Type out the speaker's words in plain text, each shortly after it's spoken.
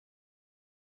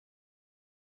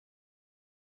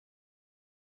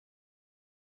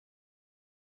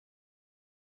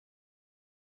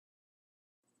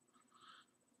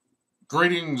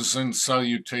Greetings and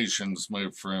salutations, my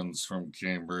friends from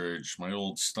Cambridge, my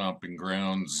old stomping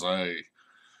grounds. I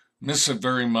miss it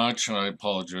very much, and I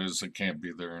apologize I can't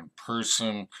be there in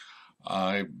person.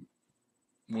 I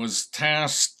was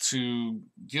tasked to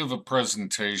give a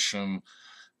presentation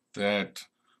that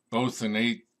both an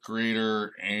eighth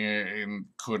grader and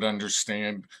could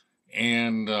understand,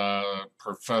 and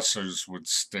professors would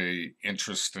stay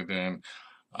interested in.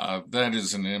 That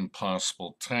is an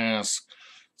impossible task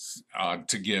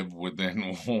to give within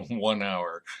 1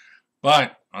 hour.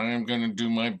 But I am going to do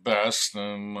my best,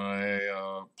 and I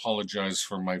apologize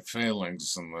for my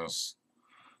failings in this.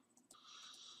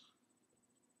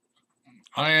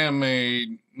 I am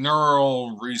a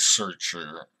neural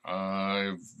researcher.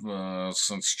 I've,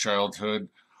 since childhood,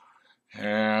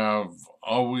 have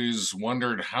always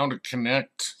wondered how to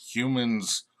connect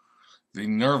humans, the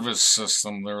nervous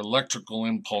system, their electrical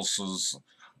impulses,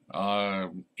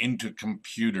 into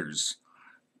computers.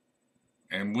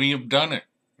 And we have done it.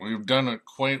 We've done it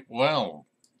quite well.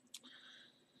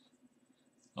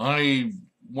 I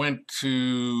went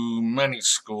to many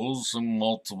schools and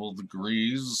multiple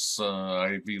degrees,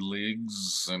 Ivy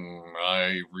Leagues, and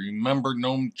I remember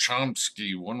Noam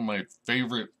Chomsky, one of my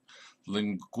favorite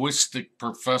linguistic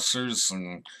professors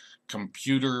and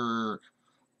computer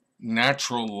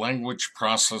natural language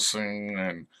processing,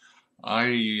 and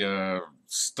I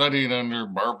studied under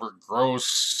Barbara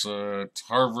Gross at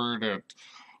Harvard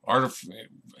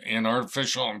in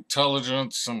artificial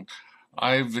intelligence, and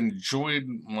I've enjoyed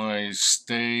my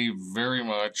stay very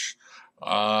much.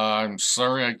 I'm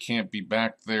sorry I can't be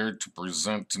back there to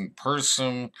present in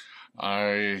person.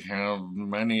 I have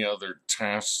many other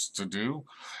tasks to do.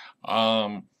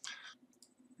 Um,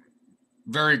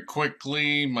 Very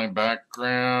quickly, my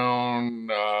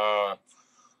background,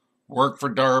 worked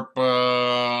for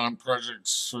DARPA on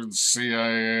projects for the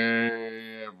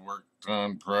CIA. I've worked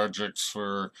on projects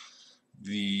for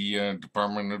the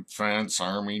Department of Defense,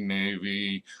 Army,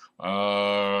 Navy.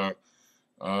 Uh,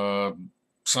 uh,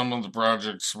 some of the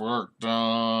projects worked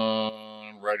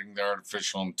on writing the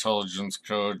artificial intelligence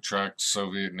code, tracked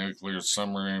Soviet nuclear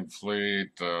submarine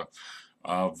fleet,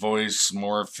 voice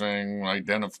morphing,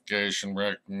 identification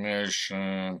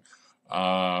recognition,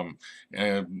 and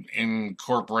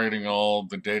incorporating all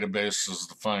the databases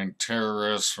to find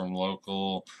terrorists from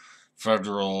local,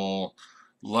 federal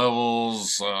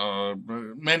levels,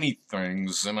 many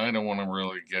things. And I don't want to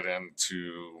really get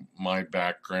into my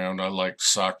background. I like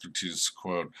Socrates'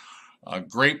 quote,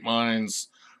 great minds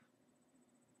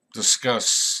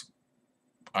discuss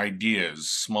ideas,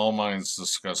 small minds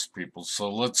discuss people. So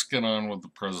let's get on with the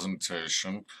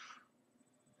presentation.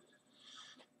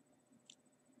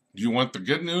 Do you want the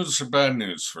good news or bad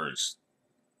news first?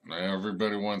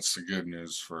 Everybody wants the good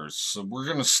news first. So we're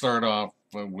going to start off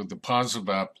with the positive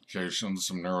applications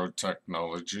of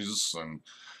neurotechnologies, and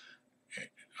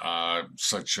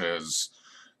such as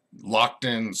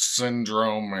locked-in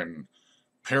syndrome and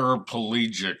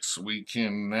paraplegics. We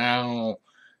can now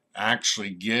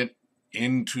actually get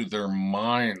into their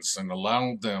minds and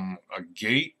allow them a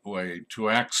gateway to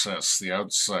access the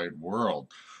outside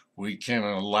world. We can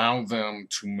allow them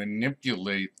to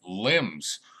manipulate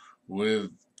limbs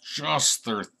with just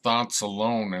their thoughts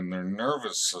alone and their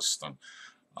nervous system.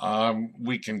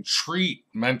 We can treat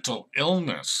mental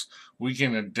illness. We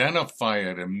can identify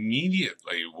it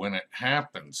immediately when it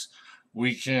happens.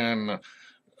 We can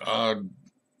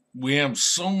we have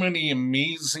so many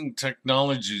amazing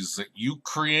technologies that you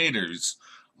creators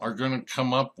are going to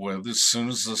come up with as soon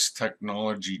as this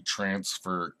technology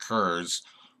transfer occurs,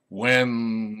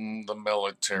 when the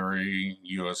military,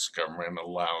 U.S. government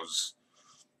allows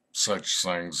such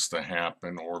things to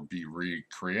happen or be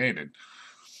recreated.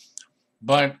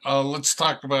 But let's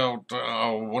talk about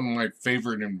one of my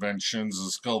favorite inventions.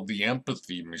 Is called the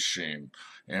empathy machine,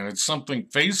 and it's something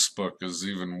Facebook is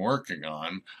even working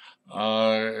on.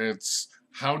 It's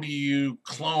how do you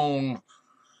clone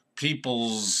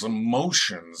people's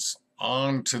emotions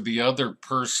onto the other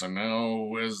person?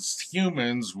 Now, as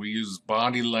humans, we use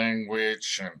body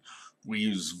language and we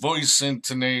use voice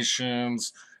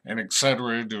intonations and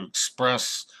etc. to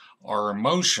express our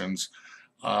emotions.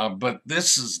 But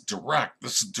this is direct.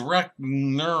 This is direct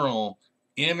neural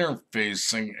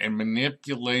interfacing and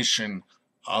manipulation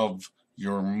of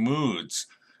your moods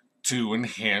to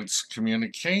enhance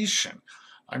communication.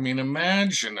 I mean,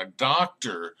 imagine a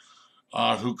doctor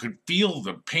who could feel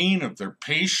the pain of their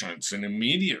patients and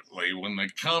immediately, when they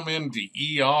come into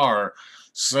ER,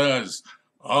 says,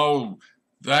 "Oh,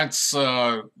 that's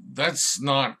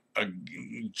not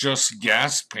just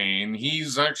gas pain.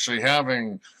 He's actually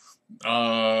having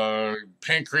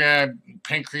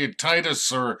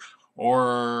pancreatitis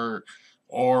or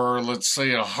or let's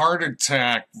say a heart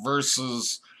attack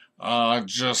versus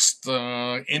just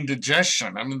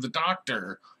indigestion. I mean, the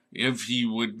doctor, if he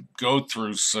would go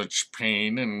through such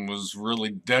pain and was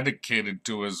really dedicated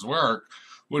to his work,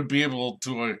 would be able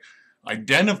to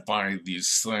identify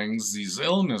these things, these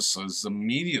illnesses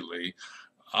immediately.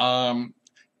 Um,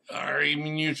 I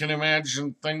mean, you can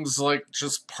imagine things like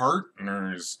just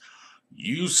partners.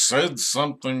 You said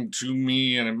something to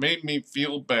me and it made me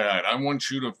feel bad. I want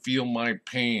you to feel my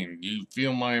pain. You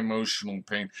feel my emotional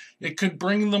pain. It could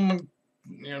bring them,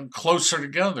 closer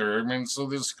together. I mean, so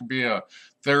this could be a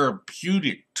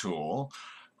therapeutic tool.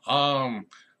 Um,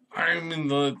 I mean,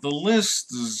 the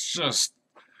list is just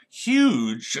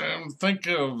huge. Think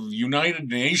of United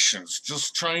Nations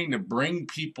just trying to bring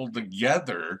people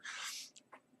together.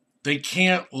 They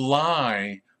can't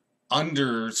lie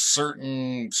under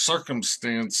certain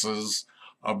circumstances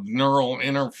of neural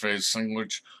interfacing,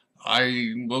 which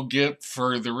I will get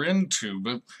further into.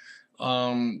 But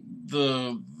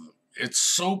the it's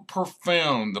so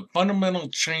profound, the fundamental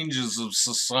changes of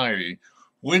society,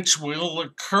 which will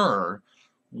occur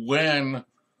when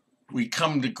we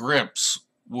come to grips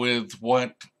with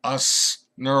what us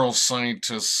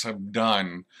neuroscientists have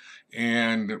done,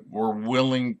 and we're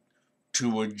willing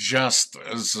to adjust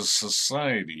as a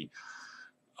society.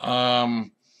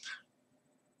 Um,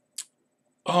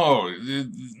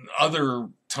 Other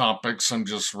topics, I'm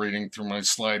just reading through my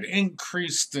slide.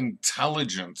 Increased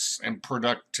intelligence and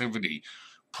productivity.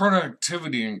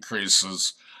 Productivity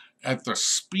increases at the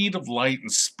speed of light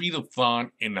and speed of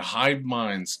thought in hive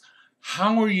minds.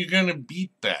 How are you going to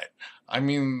beat that? I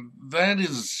mean, that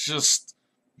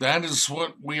is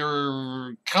what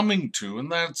we're coming to,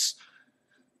 and that's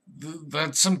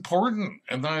important,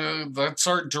 and that's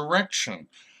our direction.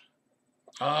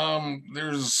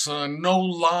 There's no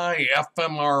lie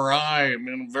fMRI. I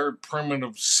mean, a very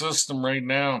primitive system right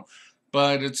now,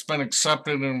 but it's been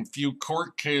accepted in a few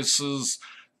court cases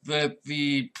that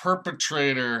the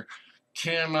perpetrator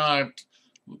cannot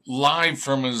lie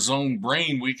from his own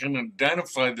brain. We can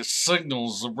identify the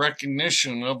signals, the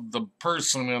recognition of the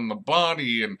person and the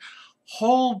body, and a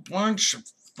whole bunch of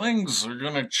things are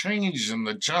going to change in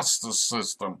the justice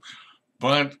system.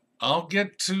 But I'll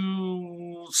get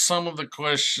to some of the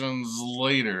questions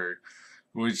later,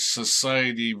 which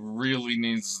society really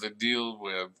needs to deal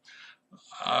with.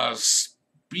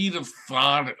 Speed of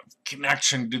thought,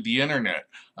 connection to the internet.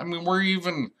 I mean,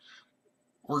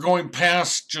 we're going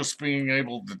past just being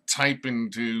able to type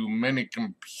into many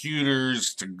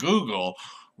computers to Google.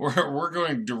 We're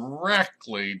going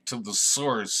directly to the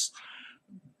source.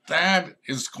 That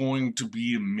is going to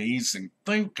be amazing.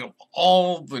 Think of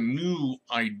all the new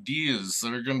ideas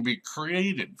that are going to be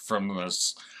created from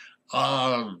this.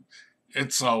 Uh,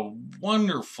 it's a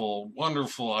wonderful,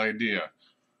 wonderful idea.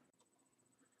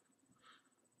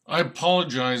 I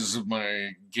apologize if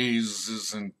my gaze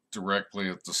isn't directly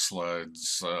at the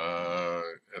slides, at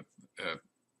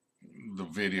the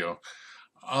video.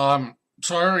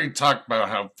 So I already talked about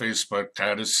how Facebook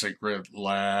had a secret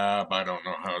lab. I don't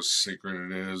know how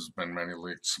secret it is. Been many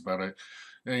leaks about it.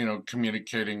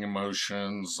 Communicating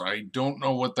emotions. I don't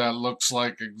know what that looks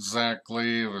like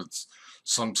exactly. If it's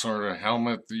some sort of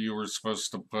helmet that you were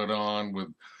supposed to put on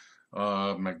with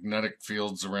magnetic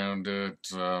fields around it.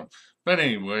 But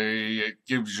anyway, it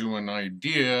gives you an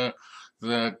idea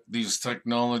that these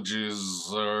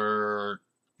technologies are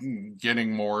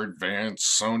getting more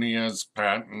advanced. Sony has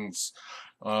patents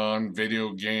on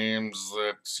video games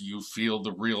that you feel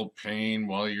the real pain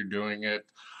while you're doing it.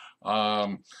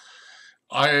 Um,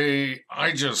 I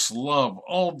just love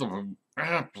all the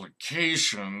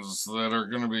applications that are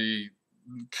going to be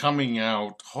coming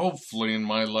out, hopefully in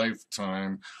my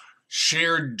lifetime.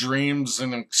 Shared dreams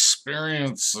and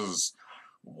experiences.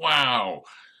 Wow.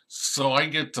 So I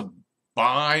get to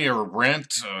buy or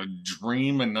rent a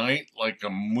dream a night like a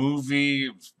movie,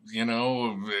 and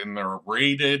they're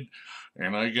rated,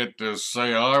 and I get to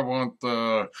say, oh, I want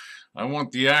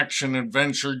the action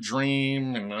adventure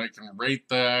dream, and I can rate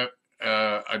that.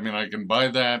 I mean, I can buy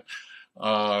that.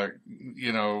 Uh,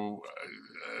 you know,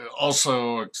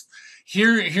 Also,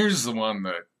 here's the one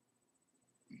that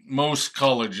most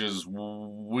colleges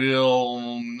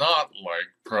will not like,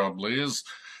 probably, is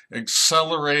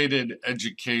accelerated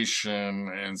education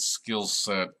and skill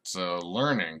set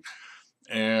learning.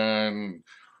 And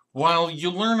while you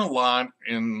learn a lot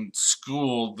in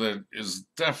school that is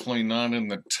definitely not in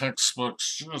the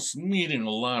textbooks, just meeting a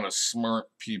lot of smart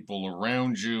people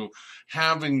around you,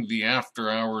 having the after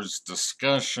hours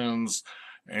discussions,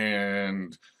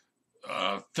 and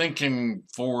thinking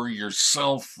for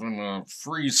yourself in a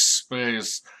free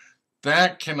space,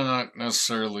 that cannot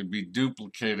necessarily be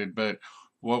duplicated, but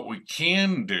what we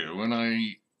can do, and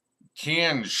I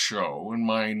can show in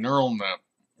my neural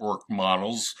network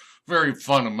models, very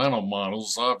fundamental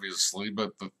models, obviously,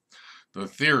 but the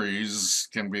theories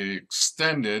can be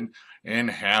extended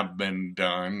and have been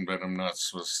done, but I'm not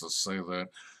supposed to say that,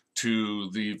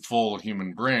 to the full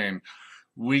human brain.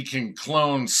 We can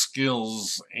clone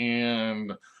skills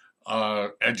and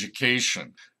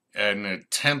education in a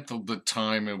tenth of the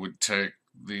time it would take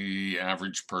the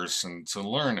average person to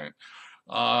learn it.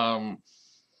 Um,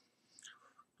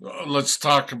 let's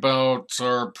talk about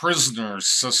our prisoner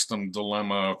system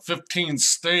dilemma. 15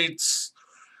 states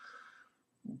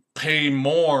pay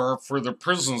more for the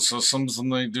prison systems than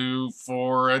they do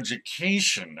for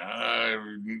education.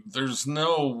 There's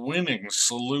no winning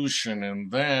solution in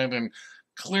that, and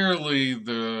clearly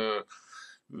the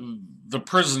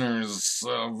prisoners,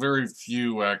 very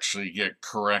few actually get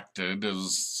corrected,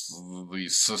 as the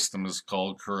system is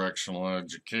called correctional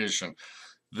education.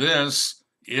 This,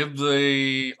 if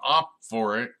they opt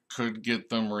for it, could get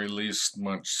them released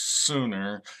much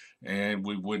sooner, and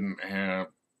we wouldn't have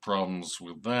problems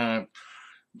with that.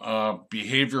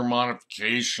 Behavior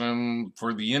modification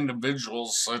for the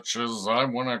individuals, such as I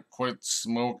want to quit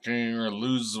smoking or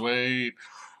lose weight,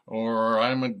 or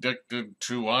I'm addicted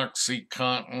to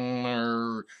Oxycontin,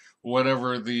 or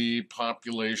whatever the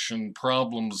population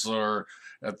problems are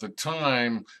at the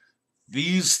time,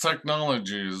 these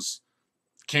technologies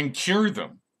can cure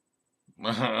them.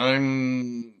 I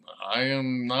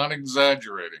am not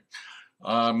exaggerating.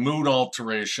 Mood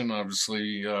alteration,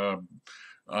 obviously,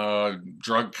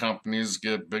 drug companies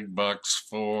get big bucks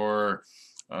for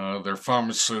their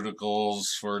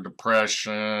pharmaceuticals for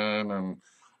depression and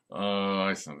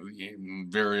I think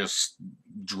various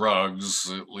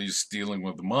drugs, at least dealing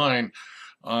with the mind.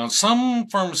 Some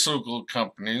pharmaceutical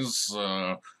companies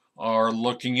are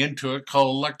looking into it,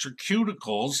 called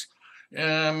electrocuticals,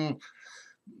 and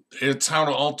it's how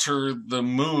to alter the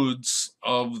moods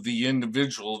of the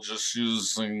individual just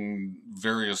using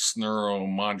various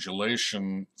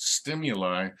neuromodulation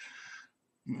stimuli,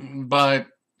 but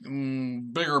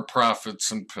bigger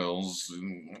profits and pills.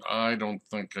 I don't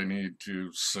think I need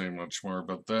to say much more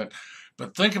about that.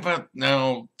 But think about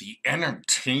now the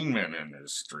entertainment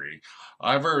industry.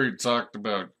 I've already talked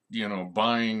about,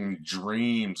 buying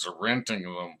dreams or renting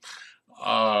them.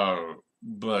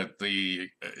 But the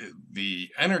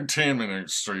entertainment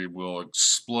industry will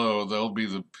explode. They'll be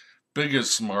the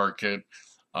biggest market.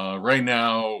 Right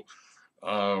now,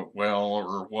 well,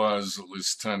 or it was at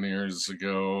least 10 years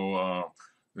ago,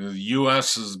 the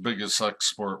US's biggest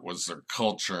export was their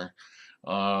culture.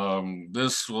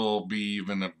 This will be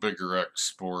even a bigger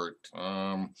export.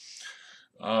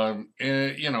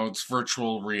 It's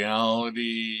virtual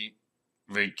reality,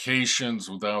 vacations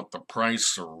without the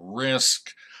price or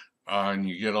risk, and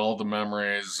you get all the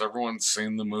memories. Everyone's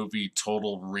seen the movie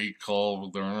Total Recall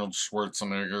with Arnold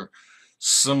Schwarzenegger.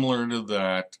 Similar to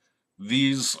that,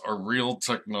 these are real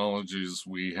technologies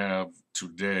we have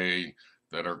today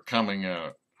that are coming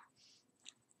out.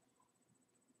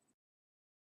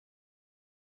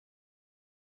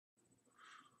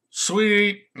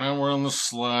 Sweet, now we're on the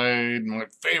slide. My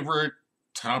favorite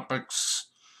topics,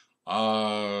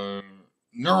 uh,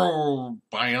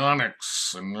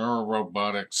 neurobionics and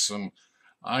neurorobotics. And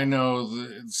I know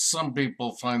that some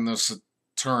people find this a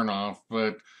turnoff,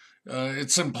 but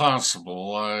it's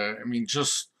impossible. I mean,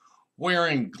 just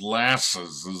wearing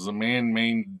glasses is a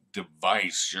man-made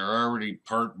device. You're already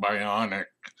part bionic.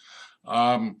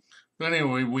 Um, but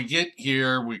anyway, we get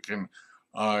here, we can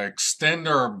extend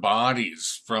our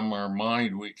bodies from our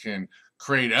mind. We can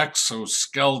create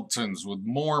exoskeletons with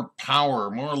more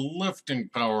power, more lifting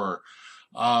power,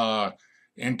 uh,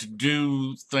 and to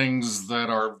do things that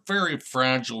our very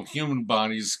fragile human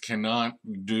bodies cannot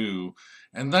do.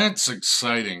 And that's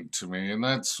exciting to me. And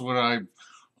that's what I've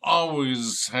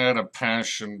always had a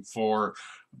passion for,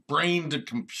 brain to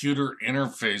computer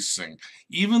interfacing.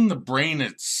 Even the brain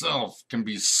itself can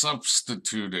be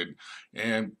substituted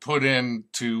and put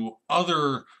into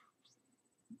other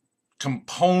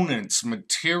components,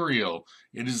 material.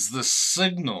 It is the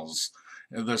signals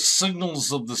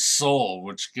of the soul,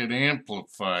 which get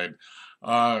amplified.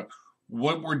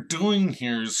 What we're doing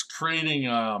here is creating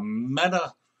a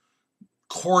meta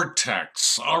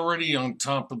cortex already on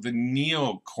top of the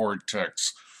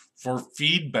neocortex for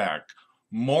feedback,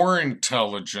 more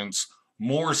intelligence,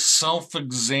 more self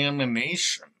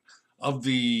examination of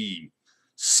the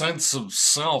sense of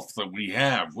self that we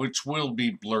have, which will be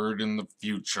blurred in the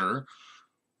future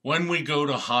when we go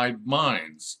to hive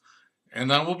minds.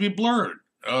 And that will be blurred.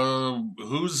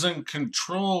 who's in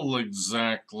control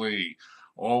exactly?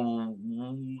 Oh,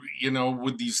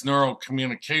 with these neural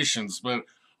communications. But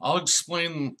I'll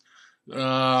explain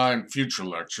in future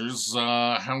lectures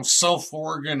how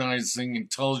self-organizing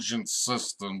intelligent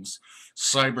systems,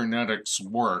 cybernetics,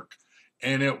 work,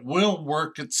 and it will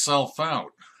work itself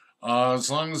out as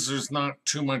long as there's not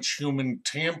too much human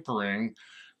tampering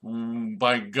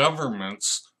by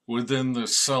governments within the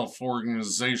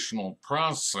self-organizational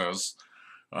process.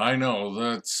 I know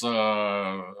that's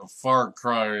a far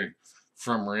cry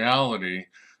from reality,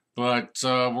 but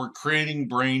we're creating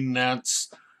brain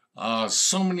nets.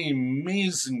 So many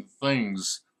amazing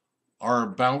things are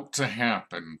about to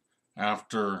happen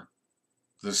after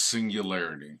the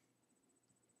singularity.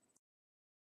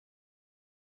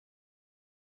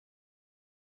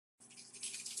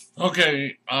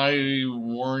 Okay, I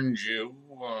warned you.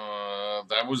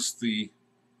 That was the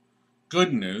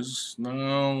good news.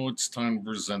 Now it's time to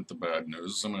present the bad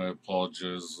news, and I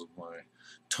apologize if my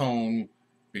tone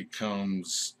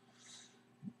becomes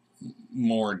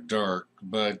more dark,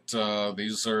 but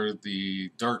these are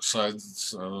the dark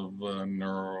sides of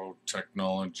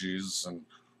neurotechnologies and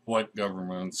what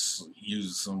governments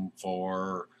use them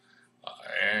for.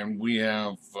 And we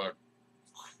have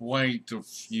quite a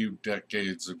few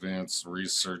decades advanced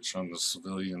research on the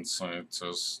civilian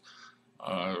scientists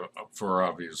for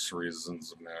obvious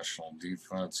reasons of national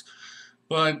defense.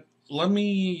 But let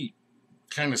me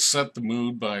kind of set the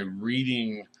mood by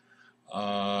reading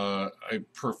a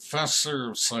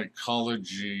professor of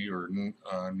psychology or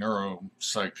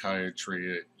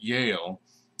neuropsychiatry at Yale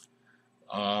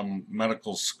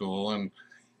Medical School, and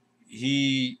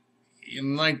he,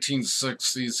 in the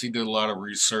 1960s, he did a lot of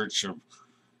research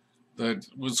that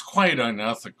was quite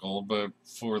unethical, but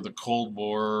for the Cold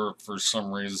War, for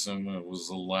some reason, it was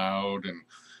allowed, and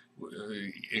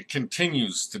it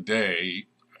continues today.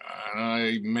 And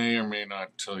I may or may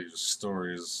not tell you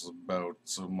stories about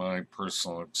my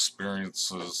personal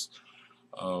experiences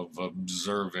of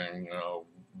observing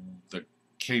the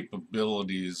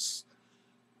capabilities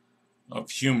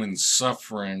of human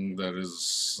suffering that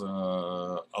is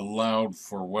allowed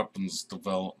for weapons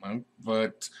development.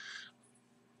 But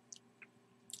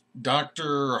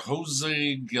Dr.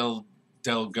 Jose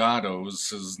Delgado is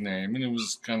his name, and he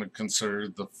was kind of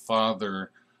considered the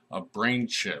father of brain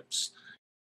chips.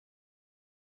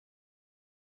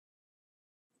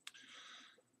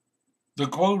 The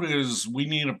quote is, "We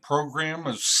need a program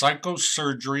of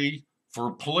psychosurgery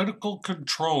for political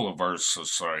control of our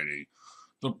society.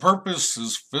 The purpose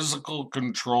is physical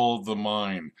control of the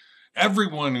mind.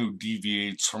 Everyone who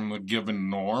deviates from the given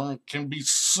norm can be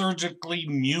surgically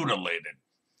mutilated.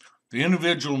 The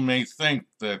individual may think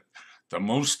that the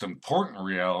most important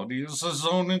reality is his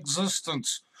own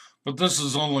existence, but this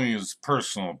is only his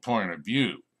personal point of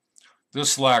view.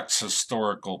 This lacks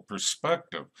historical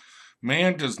perspective.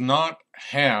 Man does not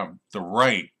have the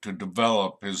right to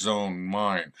develop his own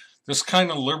mind. This kind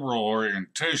of liberal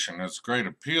orientation has great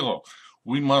appeal.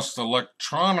 We must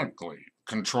electronically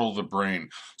control the brain.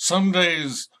 Some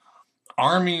days,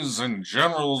 armies and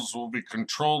generals will be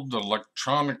controlled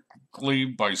electronically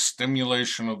by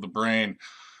stimulation of the brain."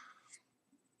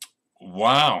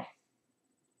 Wow.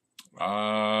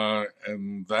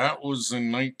 And that was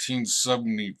in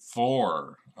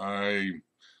 1974.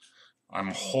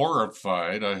 I'm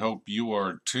horrified, I hope you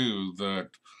are too, that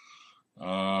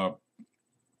uh,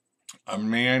 a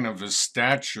man of his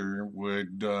stature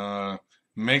would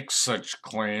make such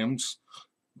claims.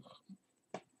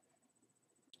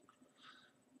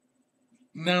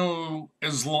 Now,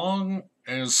 as long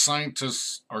as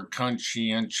scientists are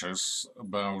conscientious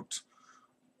about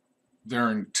their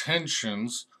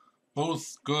intentions,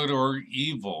 both good or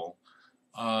evil,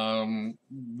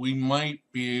 we might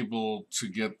be able to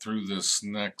get through this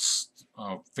next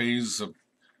phase of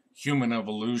human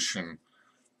evolution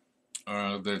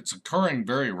that's occurring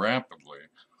very rapidly.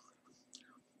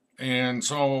 And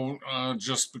so,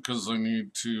 just because I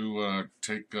need to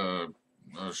take a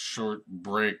short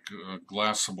break, a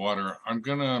glass of water, I'm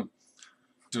going to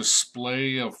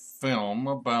display a film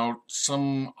about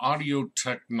some audio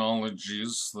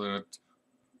technologies that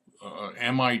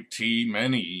MIT,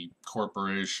 many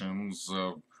corporations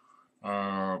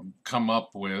come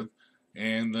up with,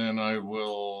 and then I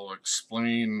will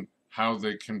explain how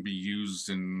they can be used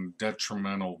in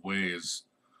detrimental ways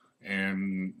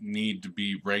and need to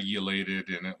be regulated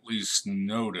and at least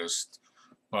noticed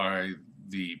by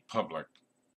the public.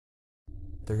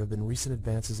 There have been recent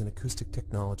advances in acoustic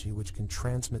technology which can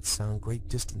transmit sound great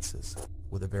distances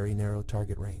with a very narrow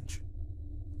target range.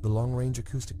 The long-range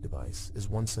acoustic device is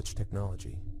one such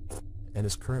technology, and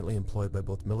is currently employed by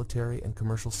both military and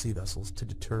commercial sea vessels to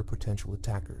deter potential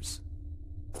attackers.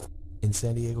 In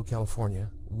San Diego, California,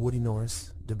 Woody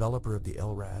Norris, developer of the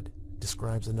LRAD,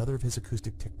 describes another of his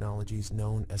acoustic technologies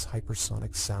known as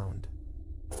hypersonic sound.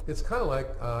 It's kind of like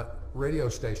radio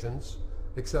stations,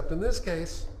 except in this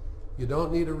case, you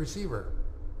don't need a receiver.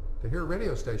 To hear a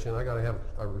radio station, I got to have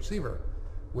a receiver.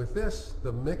 With this,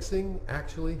 the mixing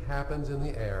actually happens in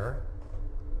the air,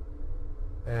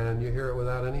 and you hear it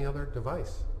without any other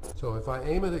device. So if I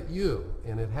aim it at you,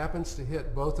 and it happens to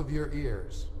hit both of your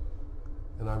ears,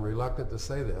 and I'm reluctant to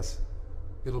say this,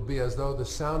 it'll be as though the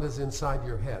sound is inside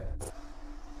your head.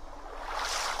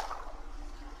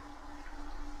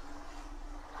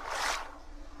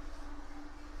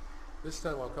 This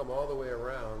time I'll come all the way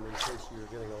around in case you're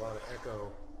getting a lot of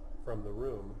echo from the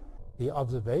room. The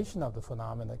observation of the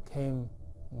phenomena came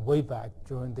way back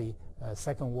during the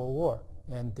Second World War,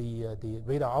 and the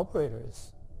radar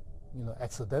operators,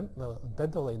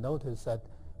 accidentally noticed that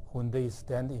when they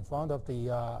stand in front of the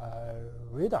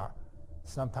radar,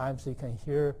 sometimes they can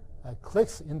hear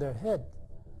clicks in their head.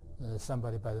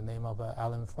 Somebody by the name of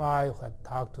Alan Fry, who had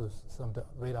talked to some of the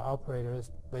radar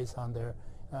operators based on their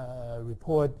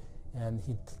report, and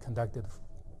he conducted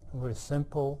a very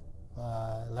simple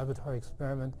laboratory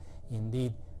experiment,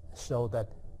 indeed showed that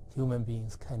human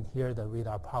beings can hear the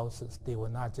radar pulses. They were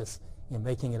not just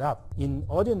making it up. In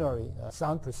ordinary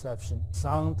sound perception,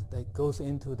 sound that goes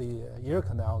into the ear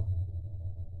canal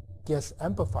gets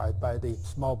amplified by the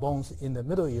small bones in the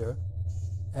middle ear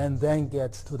and then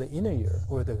gets to the inner ear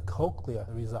where the cochlea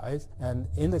resides, and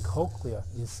in the cochlea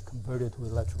is converted to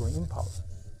electrical impulse.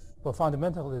 But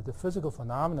fundamentally, the physical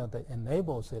phenomena that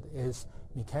enables it is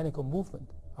mechanical movement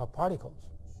of particles.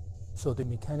 So the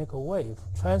mechanical wave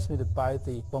transmitted by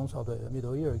the bones of the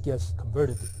middle ear gets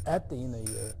converted at the inner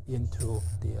ear into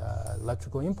the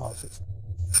electrical impulses.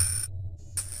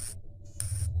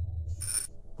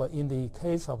 But in the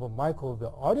case of a microwave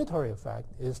auditory effect,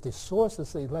 is the source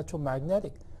is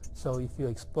electromagnetic. So if you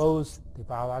expose the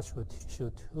biological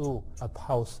tissue to a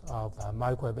pulse of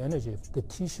microwave energy, the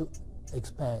tissue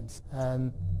expands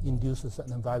and induces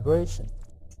a vibration.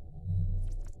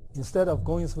 Instead of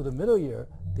going through the middle ear,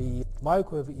 the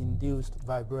microwave-induced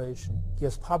vibration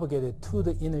gets propagated to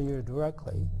the inner ear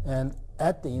directly, and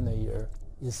at the inner ear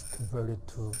is converted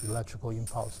to electrical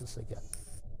impulses again.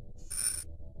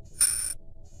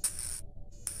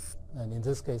 And in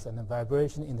this case, a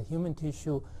vibration in the human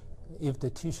tissue, if the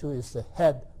tissue is the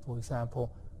head, for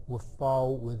example, will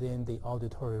fall within the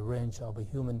auditory range of a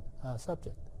human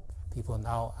subject. People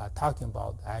now are talking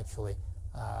about actually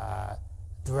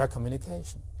direct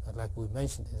communication, like we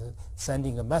mentioned,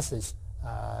 sending a message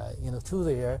to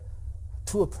the air,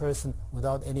 to a person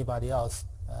without anybody else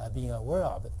being aware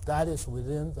of it. That is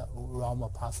within the realm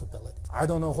of possibility. I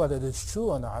don't know whether it is true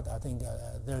or not. I think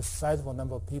there's a sizable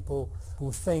number of people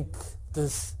who think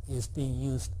this is being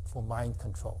used for mind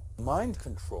control. Mind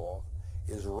control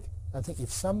is... I think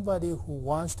if somebody who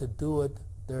wants to do it,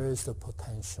 there is the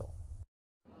potential.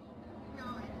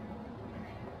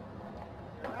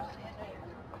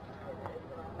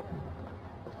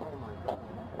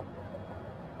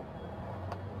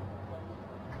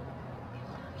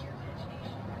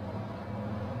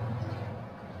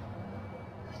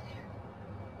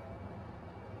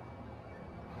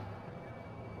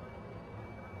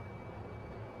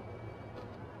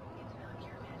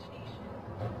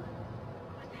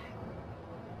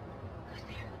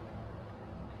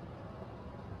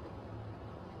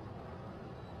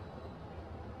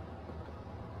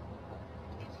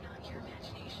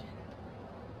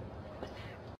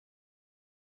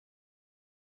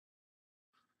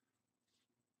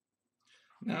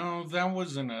 No, that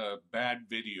wasn't a bad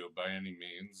video by any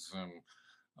means.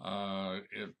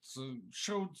 It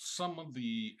showed some of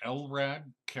the LRAD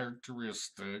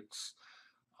characteristics.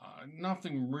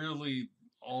 Nothing really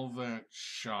all that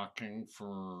shocking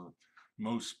for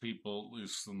most people, at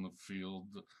least in the field.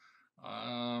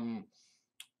 I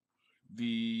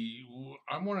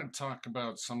want to talk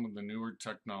about some of the newer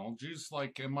technologies,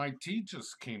 like MIT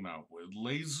just came out with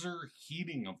laser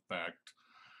heating effect,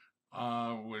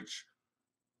 which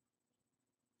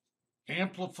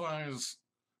amplifies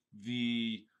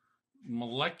the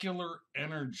molecular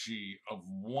energy of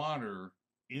water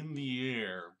in the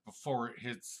air before it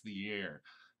hits the air.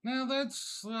 Now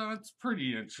that's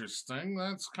pretty interesting.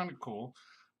 That's kind of cool.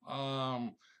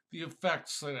 The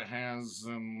effects that it has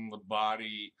in the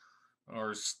body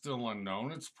are still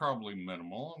unknown. It's probably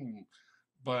minimal,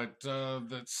 but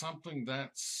that something that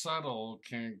subtle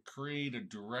can create a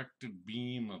directed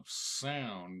beam of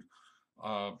sound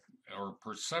or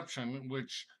perception,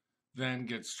 which then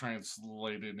gets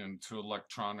translated into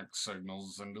electronic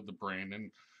signals into the brain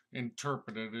and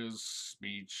interpreted as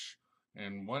speech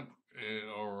and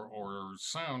or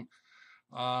sound.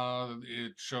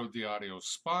 It showed the audio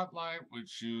spotlight,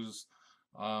 which used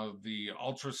the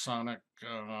ultrasonic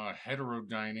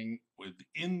heterodyning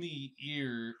within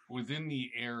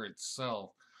the air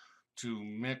itself, to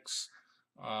mix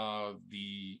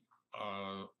the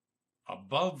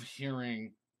above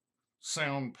hearing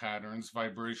sound patterns,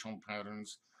 vibrational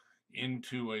patterns,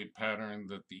 into a pattern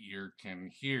that the ear can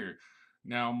hear.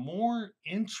 Now, more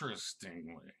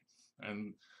interestingly,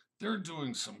 and they're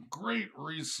doing some great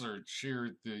research here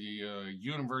at the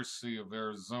University of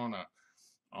Arizona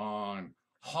on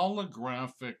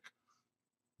holographic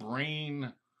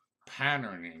brain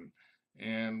patterning.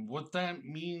 And what that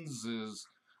means is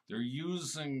they're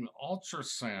using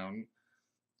ultrasound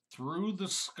through the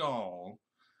skull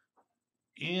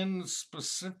in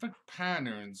specific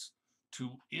patterns to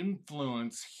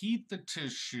influence, heat the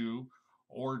tissue,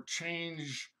 or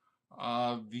change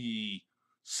the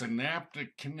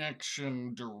synaptic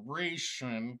connection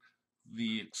duration,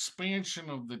 the expansion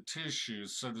of the tissue,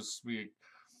 so to speak,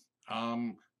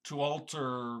 to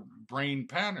alter brain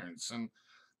patterns. And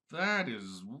that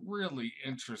is really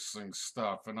interesting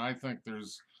stuff. And I think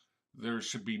there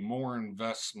should be more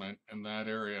investment in that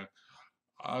area.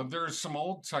 There are some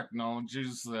old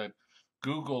technologies that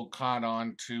Google caught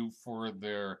on to for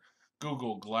their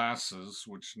Google glasses,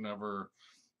 which never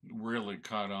really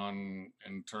caught on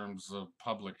in terms of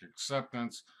public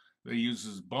acceptance. They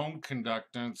uses bone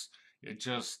conductance. It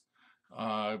just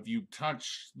if you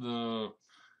touch the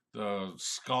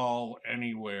skull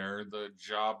anywhere, the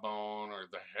jawbone or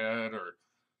the head or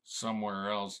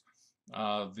somewhere else,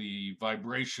 the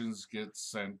vibrations get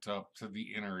sent up to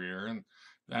the inner ear, and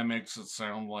that makes it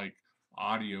sound like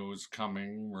audio is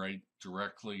coming right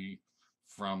directly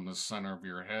from the center of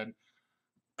your head.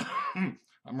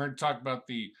 I'm going to talk about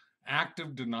the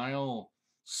active denial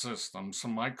system,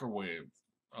 some microwave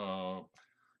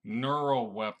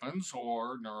neuroweapons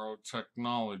or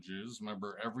neurotechnologies.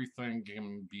 Remember, everything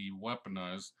can be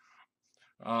weaponized.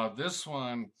 This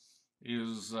one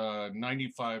is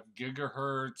 95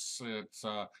 gigahertz. It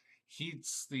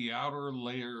heats the outer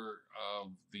layer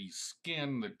of the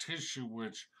skin, the tissue,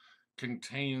 which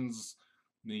contains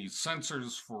the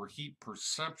sensors for heat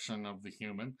perception of the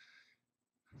human.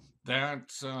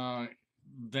 That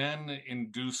then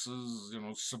induces,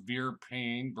 severe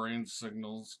pain, brain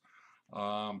signals.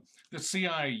 The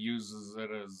CIA uses it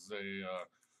as a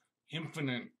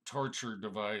infinite torture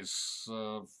device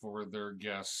for their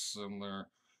guests and their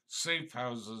safe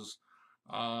houses,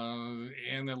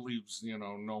 and it leaves,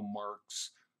 no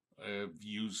marks if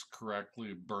used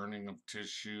correctly, burning of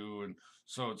tissue, and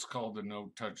so it's called a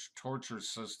no-touch torture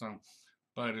system.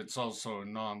 But it's also a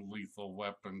non-lethal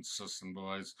weapon system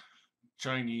device.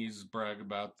 Chinese brag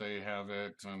about they have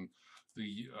it, and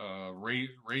the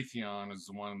Raytheon is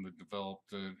the one that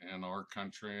developed it in our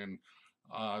country, and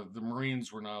the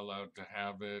Marines were not allowed to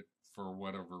have it for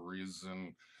whatever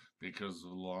reason, because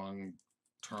of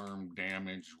long-term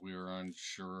damage we were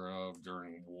unsure of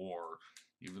during war,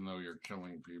 even though you're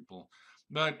killing people.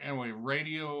 But anyway,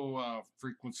 radio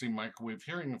frequency microwave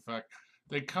hearing effect,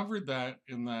 they covered that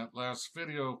in that last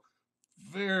video.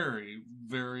 Very,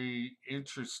 very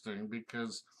interesting,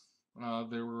 because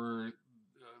there were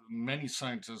many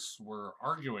scientists were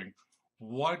arguing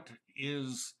what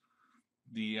is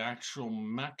the actual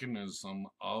mechanism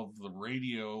of the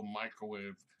radio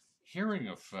microwave hearing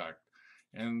effect.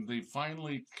 And they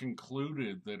finally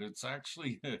concluded that it's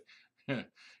actually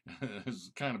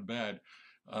it's kind of bad,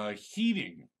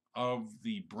 heating of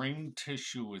the brain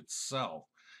tissue itself.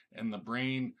 And the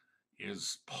brain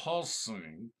is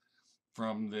pulsing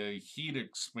from the heat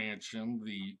expansion,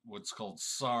 the what's called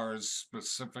SARS,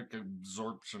 specific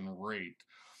absorption rate,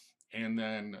 and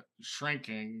then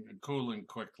shrinking, cooling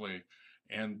quickly,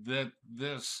 and that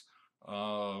this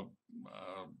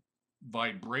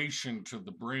vibration to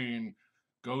the brain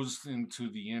goes into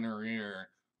the inner ear,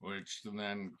 which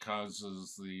then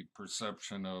causes the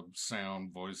perception of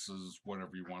sound, voices,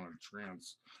 whatever you want to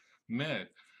transmit.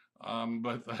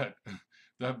 But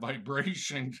that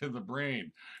vibration to the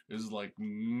brain is like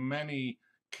many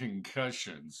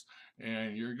concussions,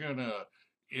 and you're gonna,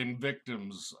 in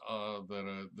victims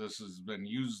that this has been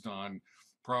used on,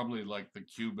 probably like the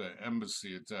Cuba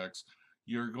embassy attacks,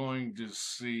 you're going to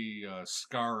see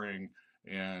scarring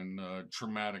and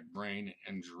traumatic brain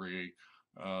injury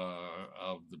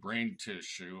of the brain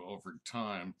tissue over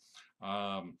time.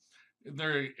 And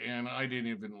I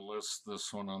didn't even list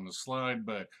this one on the slide,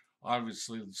 but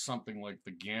obviously something like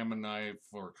the gamma knife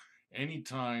or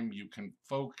anytime you can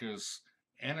focus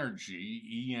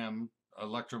energy,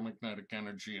 electromagnetic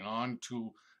energy,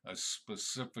 onto a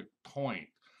specific point,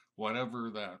 whatever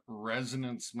that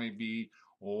resonance may be,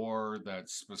 or that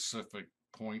specific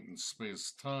point in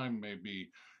space-time may be,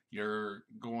 you're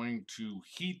going to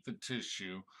heat the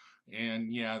tissue.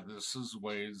 And yeah, this is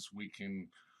ways we can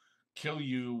kill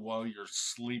you while you're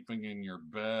sleeping in your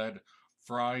bed,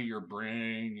 fry your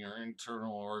brain, your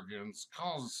internal organs,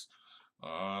 cause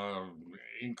uh,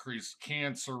 increased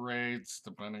cancer rates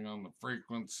depending on the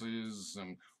frequencies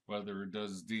and whether it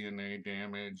does DNA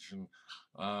damage. And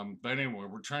but anyway,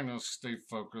 we're trying to stay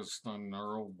focused on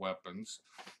neural weapons.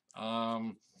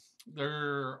 Um,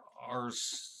 there are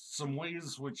some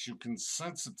ways which you can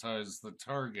sensitize the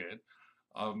target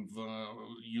of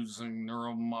using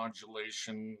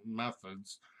neuromodulation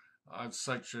methods,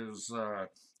 such as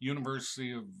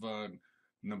University of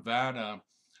Nevada.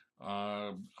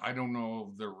 I don't know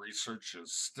if their research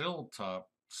is still top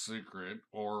secret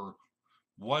or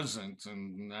wasn't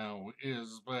and now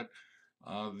is, but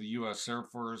the U.S. Air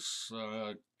Force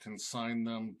consigned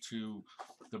them to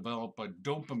develop a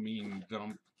dopamine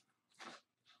dump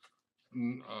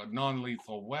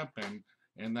non-lethal weapon,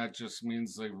 and that just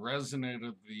means they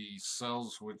resonated the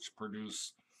cells which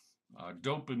produce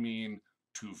dopamine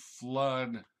to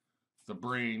flood the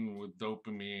brain with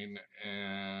dopamine,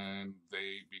 and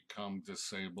they become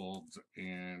disabled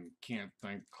and can't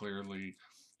think clearly.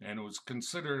 And it was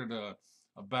considered a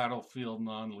battlefield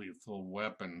non-lethal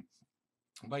weapon.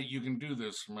 But you can do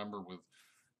this, remember, with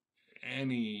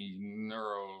any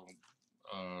neuro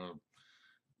uh,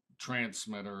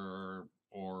 transmitter,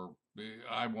 or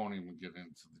I won't even get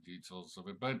into the details of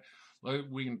it, but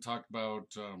we can talk about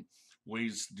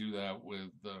ways to do that with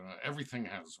everything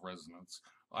has resonance.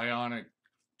 Ionic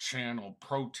channel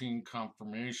protein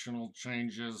conformational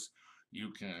changes.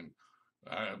 You can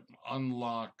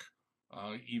unlock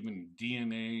even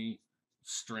DNA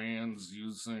strands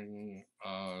using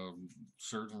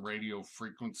certain radio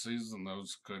frequencies, and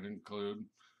those could include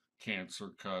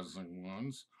cancer-causing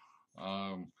ones.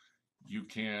 Um, you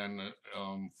can,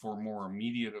 for more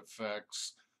immediate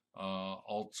effects,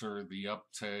 alter the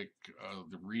uptake,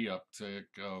 the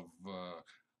reuptake of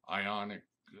ionic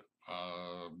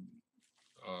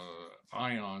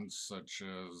ions such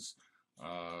as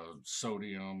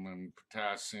sodium and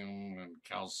potassium and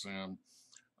calcium.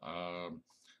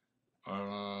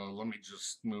 Let me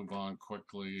just move on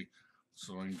quickly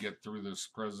so I can get through this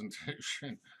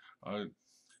presentation.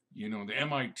 You know, the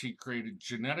MIT created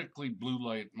genetically blue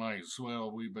light mice.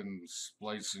 Well, we've been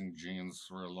splicing genes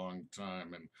for a long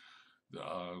time, and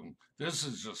this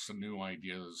is just a new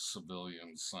idea of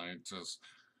civilian scientists.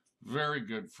 Very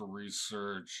good for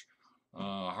research.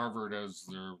 Harvard has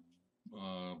their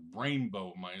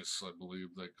rainbow mice, I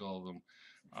believe they call them.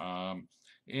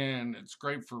 And it's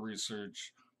great for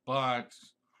research, but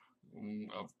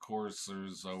of course,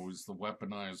 there's always the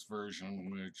weaponized version,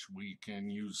 which we can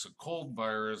use a cold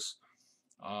virus,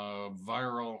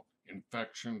 viral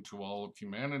infection to all of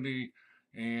humanity,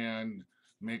 and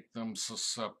make them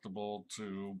susceptible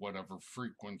to whatever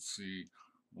frequency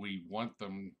we want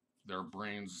them, their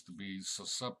brains to be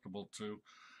susceptible to.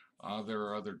 There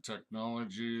are other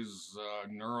technologies,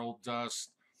 neural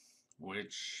dust,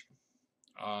 which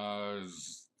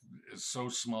is so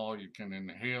small you can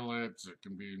inhale it. It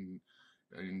can be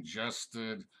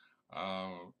ingested.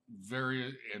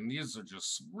 And these are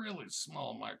just really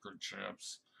small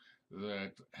microchips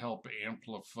that help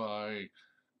amplify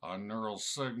neural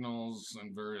signals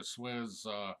in various ways.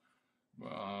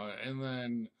 And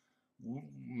then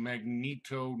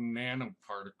magneto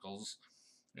nanoparticles.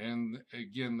 And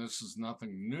again, this is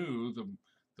nothing new.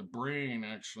 The brain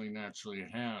actually naturally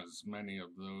has many of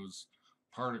those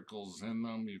particles in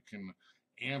them. You can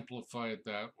amplify it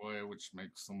that way, which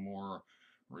makes them more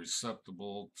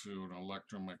receptible to an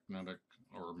electromagnetic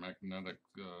or magnetic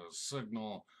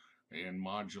signal and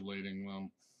modulating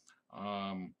them.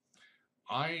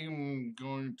 I'm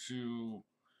going to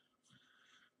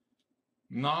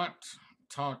not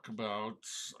talk about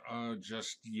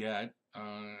just yet,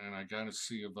 and I got to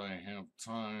see if I have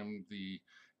time, the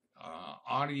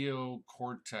audio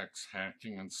cortex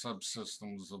hacking and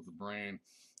subsystems of the brain.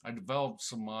 I developed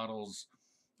some models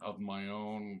of my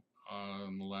own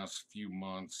in the last few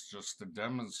months just to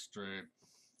demonstrate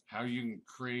how you can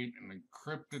create an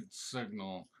encrypted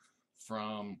signal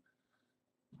from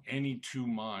any two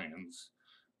minds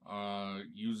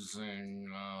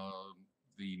using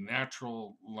the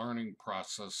natural learning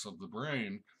process of the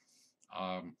brain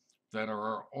that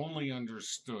are only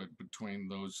understood between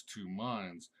those two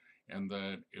minds, and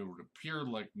that it would appear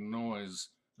like noise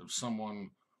if someone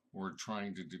we're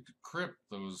trying to decrypt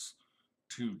those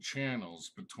two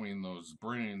channels between those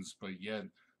brains, but yet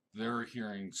they're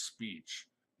hearing speech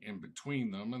in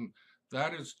between them. And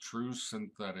that is true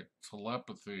synthetic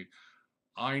telepathy.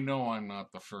 I know I'm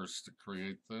not the first to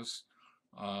create this.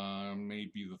 May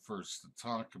be the first to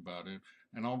talk about it,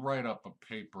 and I'll write up a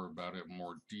paper about it in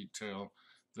more detail.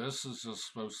 This is just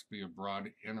supposed to be a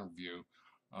broad interview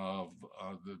of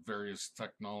the various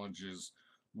technologies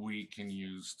we can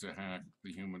use to hack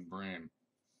the human brain.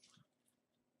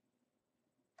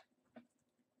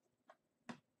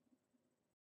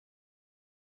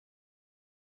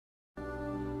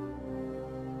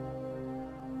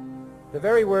 The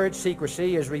very word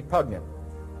secrecy is repugnant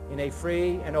in a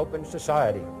free and open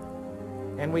society,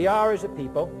 and we are, as a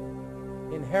people,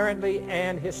 inherently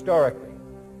and historically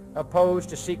opposed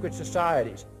to secret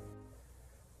societies,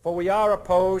 for we are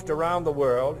opposed around the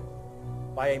world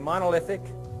by a monolithic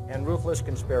and ruthless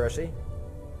conspiracy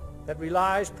that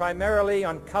relies primarily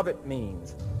on covert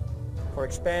means for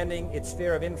expanding its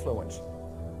sphere of influence,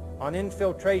 on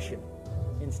infiltration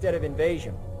instead of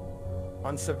invasion,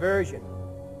 on subversion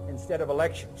instead of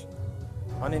elections,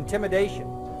 on intimidation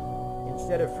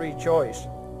instead of free choice,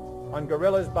 on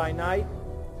guerrillas by night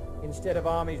instead of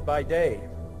armies by day.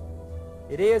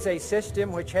 It is a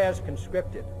system which has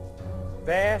conscripted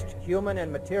vast human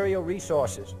and material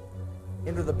resources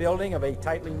into the building of a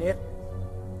tightly knit,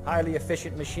 highly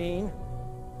efficient machine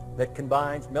that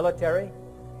combines military,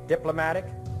 diplomatic,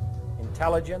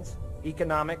 intelligence,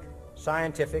 economic,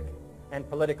 scientific, and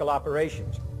political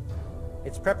operations.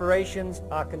 Its preparations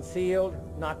are concealed,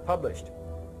 not published.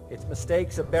 Its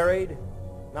mistakes are buried,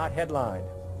 not headlined.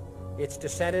 Its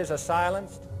dissenters are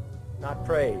silenced, not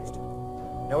praised.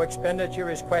 No expenditure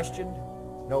is questioned,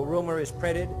 no rumor is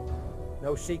printed,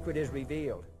 no secret is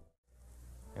revealed.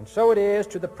 And so it is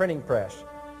to the printing press,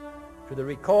 to the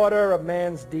recorder of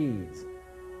man's deeds,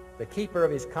 the keeper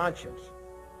of his conscience,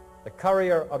 the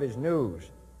courier of his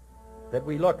news, that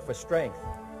we look for strength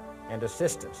and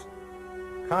assistance,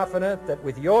 confident that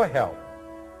with your help,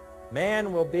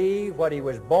 man will be what he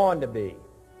was born to be,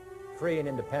 free and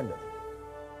independent.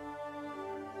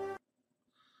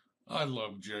 I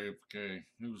love JFK.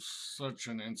 He was such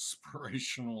an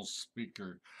inspirational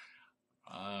speaker.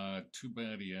 Too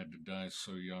bad he had to die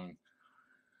so young.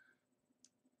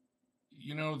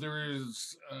 You know, there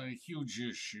is a huge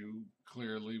issue,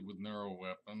 clearly, with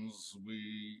neuroweapons.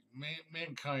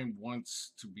 Mankind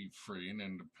wants to be free and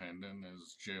independent,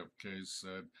 as JFK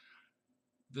said.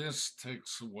 This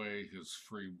takes away his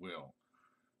free will.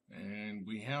 And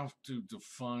we have to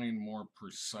define more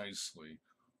precisely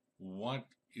what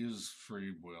is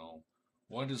free will,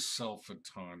 what is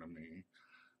self-autonomy,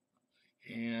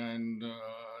 and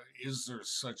is there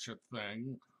such a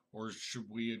thing, or should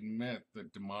we admit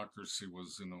that democracy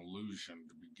was an illusion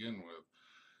to begin with?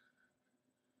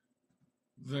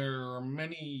 There are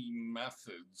many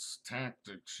methods,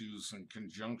 tactics used in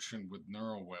conjunction with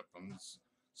neuroweapons,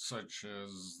 such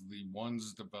as the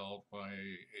ones developed by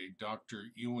a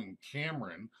Dr. Ewan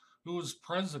Cameron, who was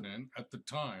president at the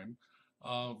time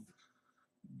of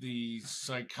the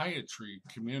psychiatry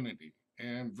community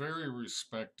and very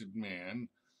respected man.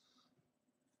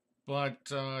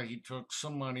 But he took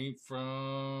some money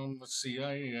from the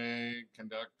CIA,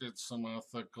 conducted some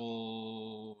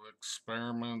ethical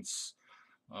experiments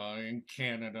in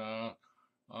Canada,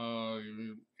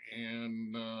 and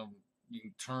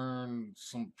turned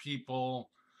some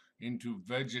people into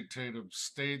vegetative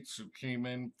states who came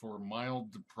in for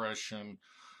mild depression.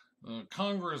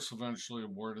 Congress eventually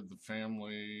awarded the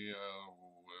family,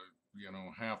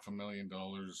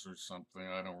 $500,000 or something.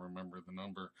 I don't remember the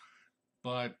number.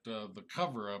 But the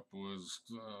cover-up was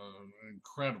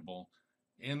incredible.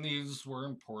 And these were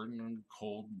important in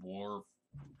Cold War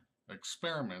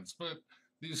experiments. But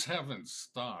these haven't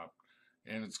stopped.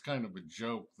 And it's kind of a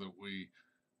joke that we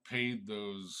paid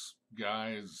those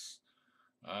guys,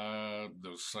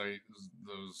 those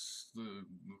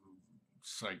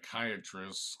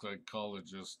psychiatrists,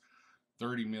 psychologists,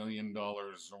 $30 million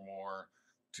or more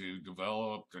to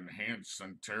develop enhanced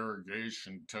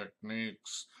interrogation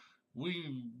techniques.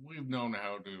 We've known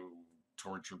how to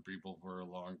torture people for a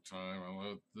long time.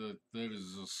 That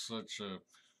is just such a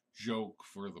joke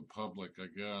for the public, I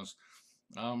guess.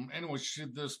 Anyway,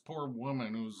 this poor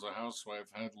woman who's a housewife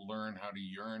had to learn how to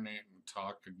urinate and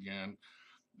talk again.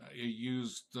 It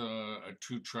used a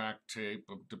 2-track tape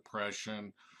of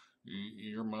depression.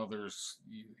 Your mother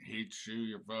hates you,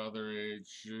 your father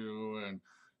hates you, and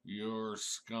you're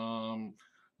scum.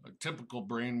 A typical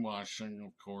brainwashing,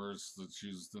 of course, that's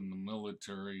used in the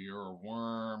military. You're a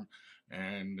worm,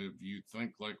 and if you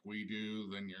think like we do,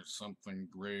 then you're something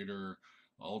greater.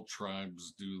 All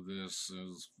tribes do this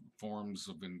as forms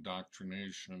of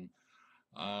indoctrination.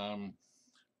 Um,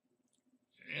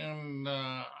 and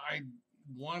I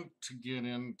want to get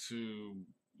into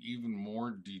even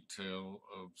more detail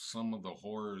of some of the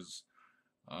horrors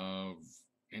of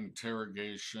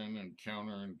interrogation and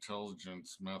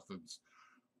counterintelligence methods,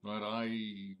 but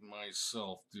I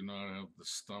myself do not have the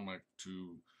stomach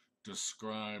to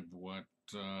describe what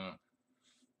a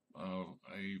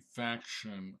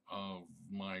faction of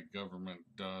my government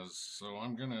does. So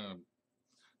I'm going to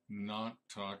not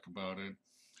talk about it.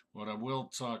 What I will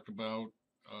talk about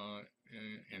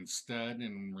instead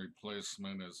in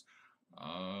replacement is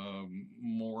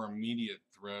more immediate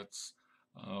threats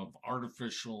of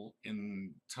artificial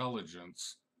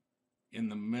intelligence in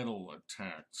the middle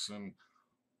attacks. And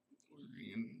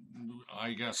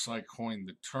I guess I coined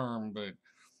the term, but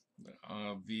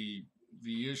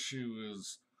the issue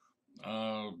is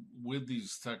with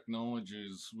these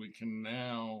technologies, we can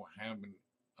now have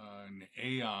an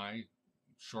AI,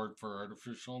 short for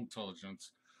artificial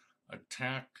intelligence,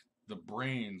 attack the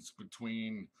brains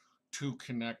between two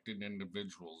connected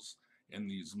individuals in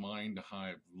these mind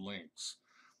hive links.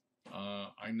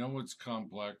 I know it's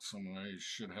complex and I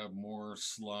should have more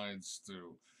slides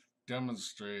to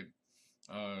demonstrate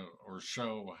or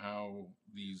show how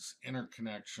these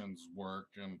interconnections work,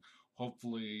 and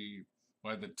hopefully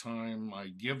by the time I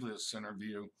give this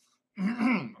interview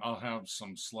I'll have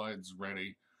some slides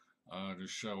ready to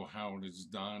show how it is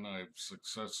done. I've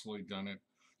successfully done it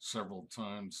several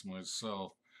times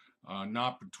myself,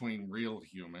 not between real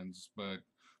humans but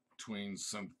between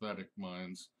synthetic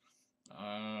minds.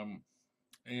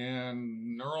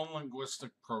 And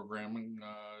neurolinguistic programming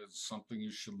is something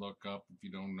you should look up if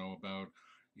you don't know about.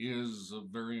 Is a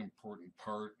very important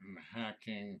part in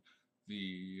hacking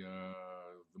the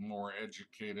more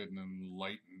educated and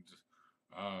enlightened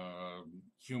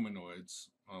humanoids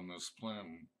on this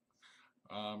planet.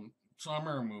 So I'm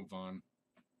going to move on.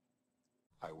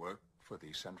 I worked for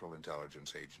the Central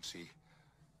Intelligence Agency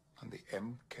on the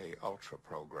MK Ultra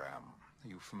program. Are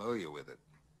you familiar with it?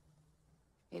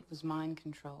 It was mind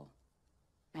control.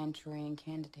 Manchurian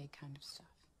candidate kind of stuff.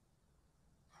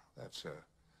 That's a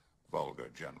vulgar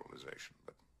generalization,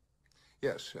 but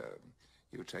yes,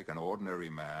 you take an ordinary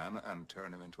man and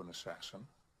turn him into an assassin.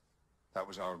 That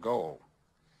was our goal.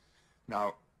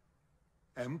 Now,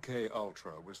 MK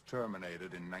Ultra was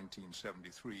terminated in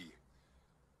 1973,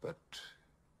 but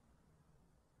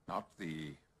not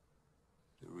the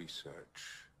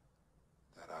research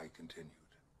that I continued.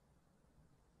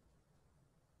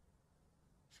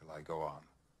 Shall I go on?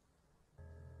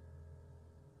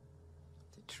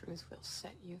 The truth will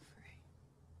set you free.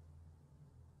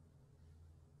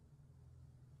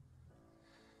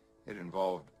 It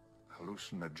involved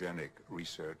hallucinogenic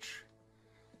research,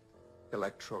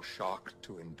 electroshock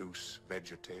to induce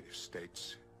vegetative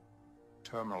states,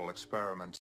 terminal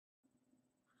experiments.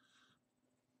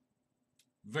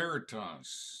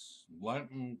 Veritas,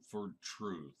 Latin for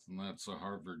truth, and that's a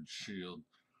Harvard shield.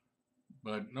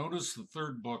 But notice the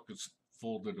third book is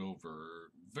folded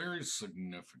over, very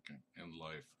significant in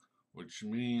life, which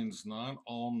means not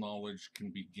all knowledge can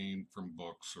be gained from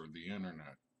books or the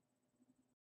internet.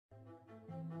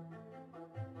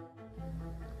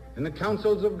 In the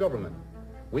councils of government,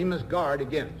 we must guard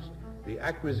against the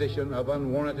acquisition of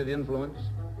unwarranted influence,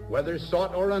 whether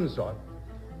sought or unsought,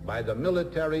 by the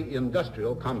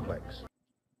military-industrial complex.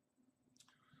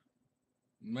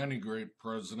 Many great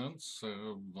presidents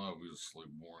have obviously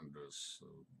warned us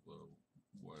of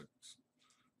what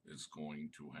is going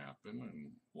to happen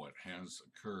and what has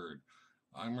occurred.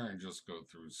 I'm going to just go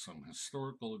through some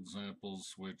historical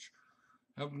examples which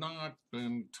have not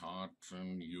been taught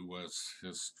in U.S.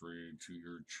 history to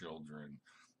your children.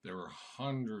 There are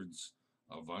hundreds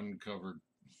of uncovered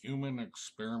human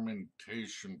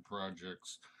experimentation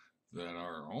projects that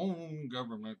our own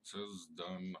government has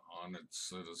done on its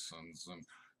citizens, and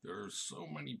there are so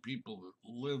many people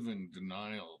that live in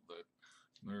denial that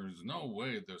there's no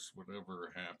way this would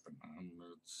ever happen.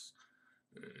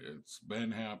 It's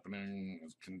been happening,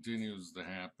 it continues to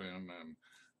happen, and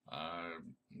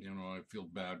I feel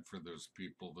bad for those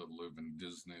people that live in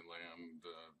Disneyland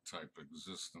type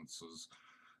existences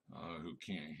who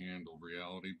can't handle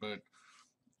reality. But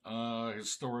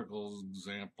historical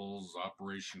examples: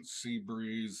 Operation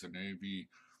Seabreeze, the Navy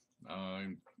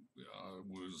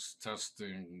was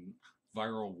testing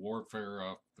viral warfare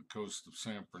off the coast of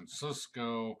San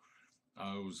Francisco.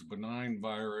 It was a benign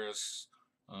virus,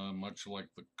 much like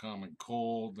the common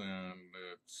cold, and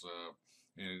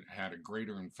it had a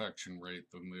greater infection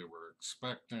rate than they were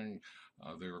expecting.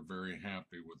 They were very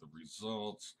happy with the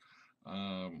results.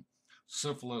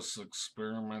 syphilis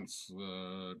experiments,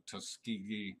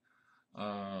 Tuskegee,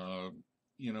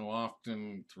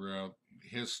 often throughout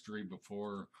history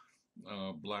before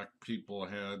black people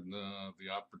had the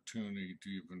opportunity to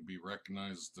even be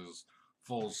recognized as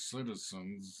full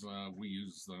citizens, we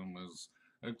used them as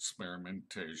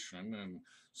experimentation, and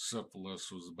syphilis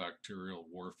was a bacterial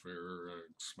warfare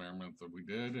experiment that we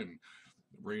did, and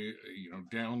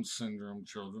Down syndrome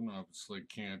children obviously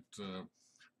can't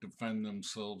defend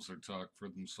themselves or talk for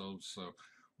themselves, so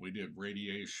we did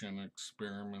radiation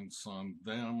experiments on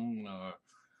them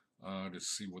to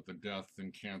see what the death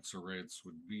and cancer rates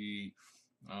would be.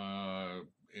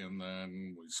 And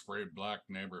then we sprayed black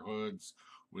neighborhoods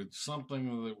with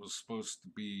something that was supposed to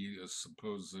be a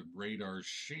supposed radar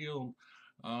shield,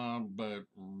 but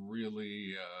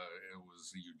really it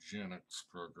was a eugenics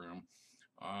program.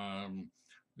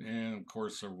 And of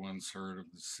course, everyone's heard of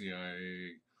the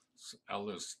CIA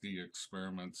LSD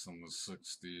experiments in the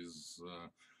 60s,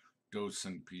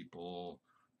 dosing people.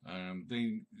 And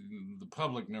the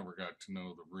public never got to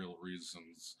know the real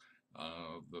reasons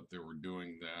that they were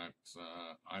doing that.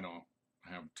 I don't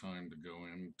have time to go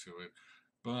into it.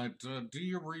 But do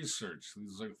your research.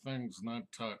 These are things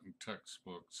not taught in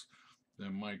textbooks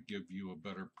that might give you a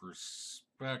better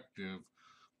perspective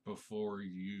before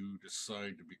you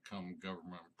decide to become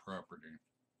government property.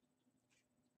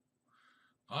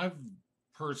 I've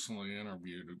personally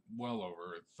interviewed well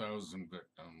over 1,000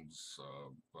 victims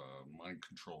of mind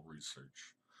control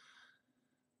research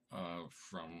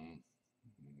from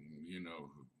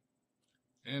who.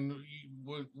 And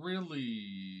what really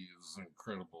is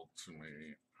incredible to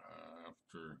me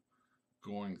after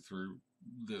going through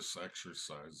this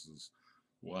exercise is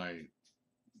why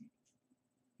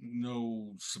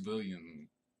no civilian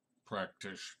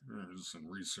practitioners and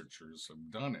researchers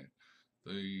have done it.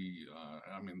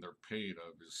 They're paid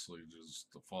obviously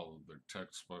just to follow their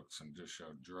textbooks and dish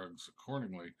out drugs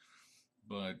accordingly,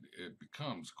 but it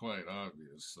becomes quite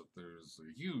obvious that there's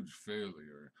a huge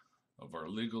failure of our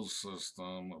legal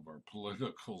system, of our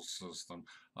political system.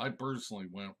 I personally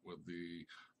went with the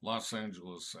Los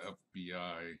Angeles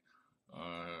FBI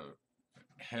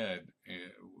head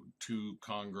to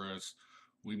Congress.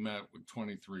 We met with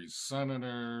 23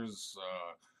 senators,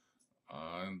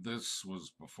 and this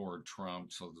was before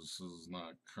Trump, so this is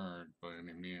not current by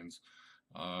any means.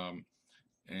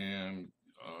 And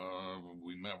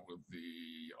we met with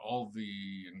all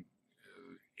the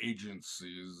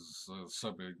agencies,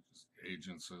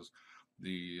 sub-agencies.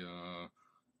 The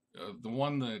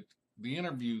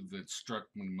interview that struck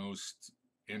me most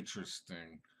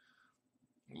interestingly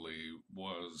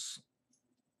was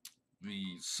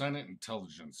the Senate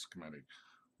Intelligence Committee.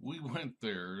 We went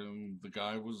there, and the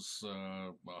guy was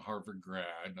a Harvard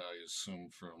grad, I assume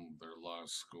from their law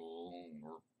school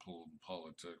or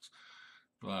politics.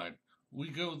 But we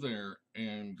go there,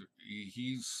 and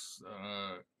he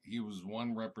was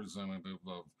one representative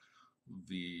of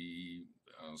the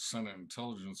Senate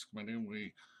Intelligence Committee, and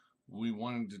we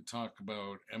wanted to talk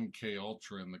about MK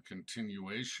Ultra and the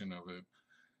continuation of it,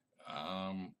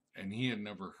 and he had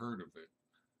never heard of it.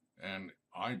 And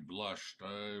I blushed.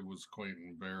 I was quite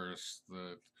embarrassed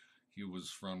that he was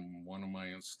from one of my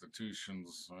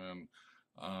institutions, and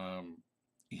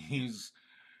he's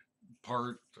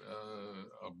part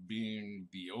of being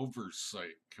the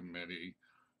oversight committee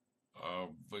of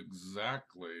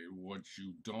exactly what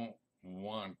you don't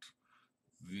want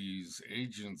these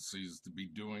agencies to be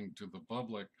doing to the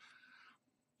public.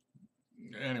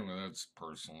 Anyway, that's a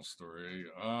personal story.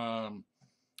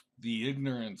 The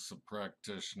ignorance of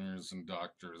practitioners and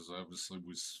doctors, obviously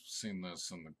we've seen this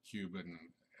in the Cuban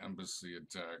embassy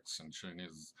attacks and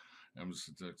Chinese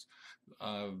embassy attacks.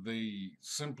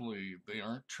 They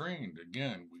aren't trained.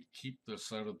 Again, we keep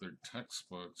this out of their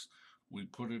textbooks. We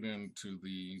put it into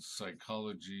the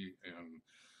psychology and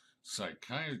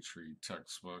psychiatry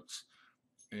textbooks,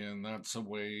 and that's a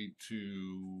way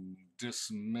to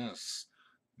dismiss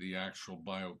the actual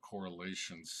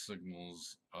biocorrelation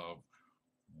signals of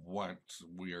what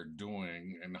we are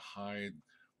doing and hide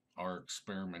our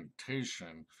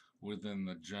experimentation within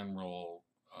the general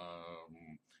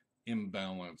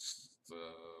imbalanced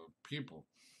people.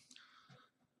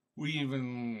 We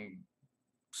even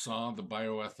saw the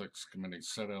bioethics committee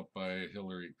set up by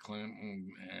Hillary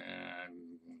Clinton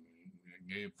and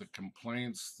gave the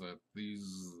complaints that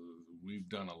we've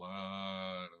done a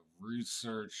lot of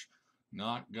research,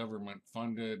 not government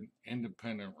funded,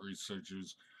 independent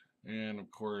researchers. And of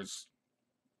course,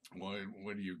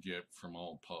 what do you get from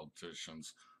all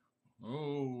politicians?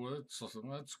 Oh,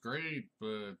 that's great,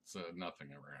 but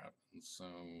nothing ever happens. So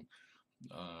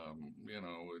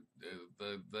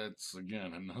That's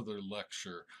again another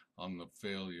lecture on the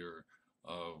failure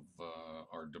of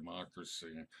our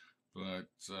democracy. But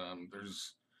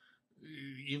there's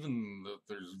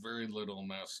very little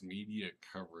mass media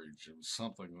coverage of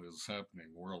something that's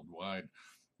happening worldwide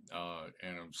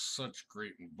and of such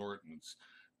great importance,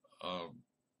 uh,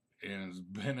 and has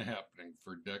been happening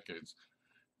for decades.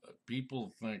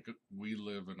 People think we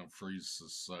live in a free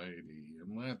society,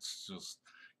 and that's just,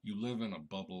 you live in a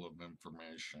bubble of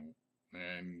information,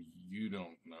 and you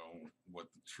don't know what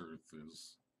the truth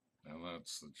is, and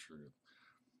that's the truth.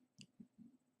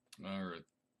 All right.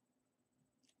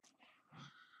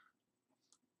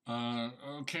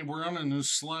 Okay, we're on a new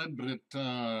slide, but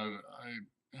I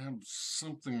have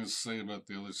something to say about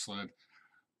the other slide.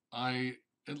 I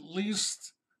at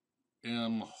least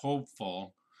am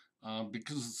hopeful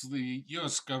because the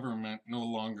U.S. government no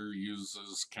longer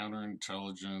uses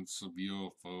counterintelligence of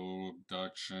UFO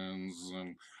abductions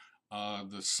and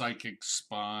the psychic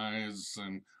spies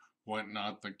and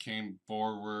whatnot that came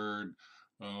forward.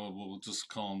 We'll just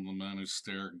call them the men who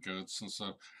stare at guts and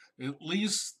stuff. At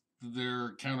least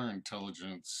their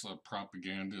counterintelligence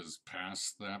propaganda is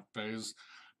past that phase.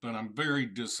 But I'm very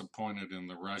disappointed in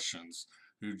the Russians,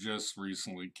 who just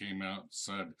recently came out and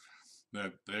said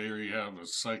that they have a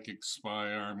psychic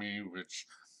spy army which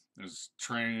is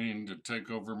trained to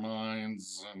take over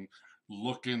minds and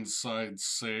look inside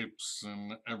safes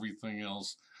and everything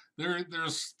else. They're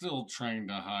still trying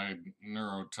to hide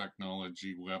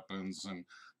neurotechnology weapons, and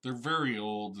they're very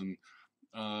old, and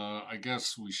I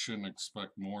guess we shouldn't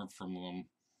expect more from them.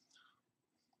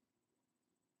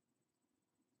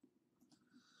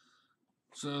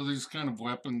 So these kind of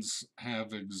weapons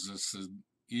have existed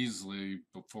easily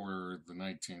before the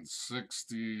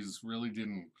 1960s, really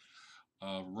didn't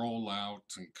roll out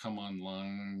and come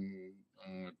online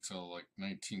until like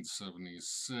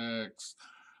 1976,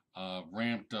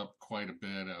 ramped up quite a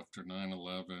bit after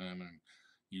 9/11, and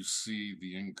you see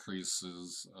the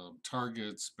increases of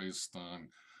targets based on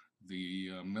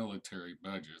the military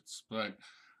budgets. But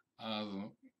uh,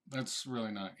 that's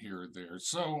really not here or there.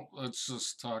 So let's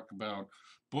just talk about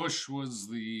Bush was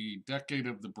the decade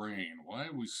of the brain. Why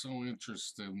are we so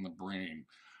interested in the brain?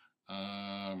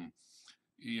 Um,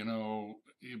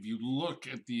 if you look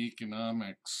at the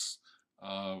economics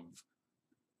of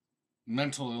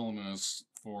mental illness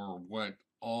for what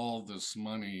all this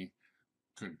money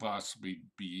could possibly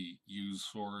be used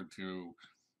for to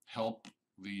help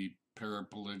the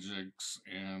paraplegics,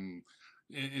 and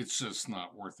it's just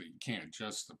not worth it. You can't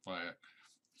justify it.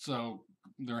 So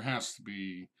there has to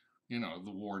be, the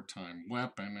wartime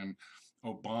weapon, and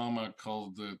Obama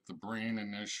called it the Brain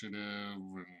Initiative,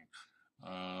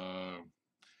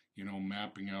 and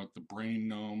mapping out the brain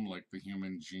genome like the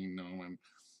human genome. And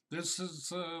this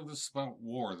is about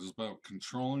war. This is about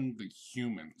controlling the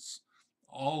humans,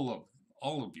 all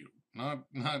of you,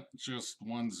 not just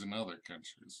ones in other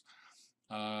countries.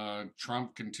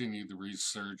 Trump continued the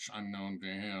research unknown to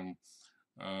him,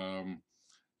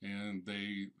 and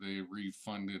they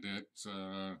refunded it.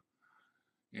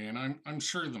 And I'm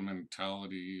sure the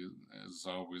mentality, as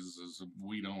always, is if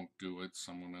we don't do it,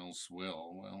 someone else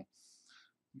will. Well,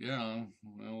 yeah,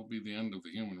 that'll be the end of the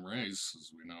human race as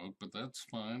we know it, but that's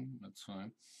fine. That's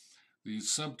fine. The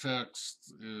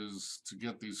subtext is to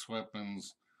get these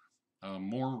weapons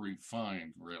more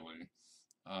refined, really,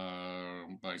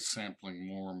 by sampling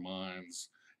more minds.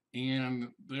 And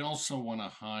they also want to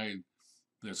hide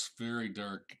this very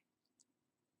dark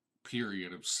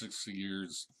period of 60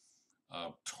 years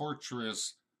of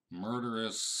torturous,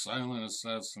 murderous, silent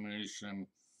assassination,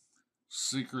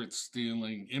 secret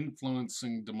stealing,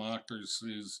 influencing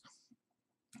democracies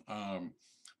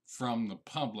from the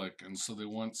public. And so they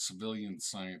want civilian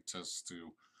scientists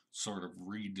to sort of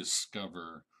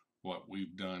rediscover what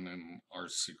we've done in our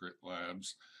secret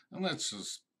labs. And that's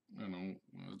just,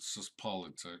 it's just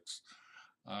politics.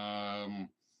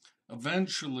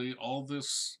 Eventually, all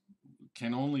this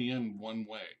can only end one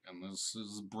way, and this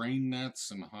is brain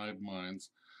nets and hive minds.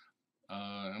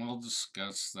 And I'll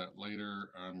discuss that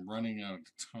later. I'm running out of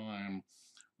time,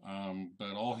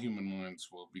 but all human minds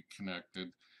will be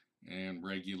connected and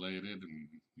regulated, and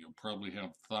you'll probably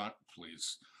have thought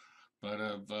police. But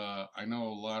I know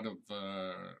a lot of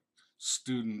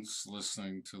students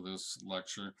listening to this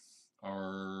lecture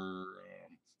are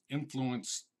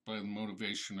influenced by the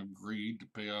motivation of greed to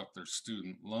pay off their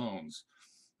student loans.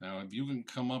 Now, if you can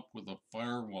come up with a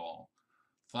firewall,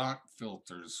 thought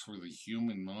filters for the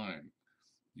human mind,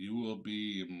 you will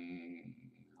be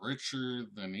richer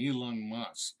than Elon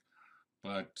Musk.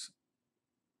 But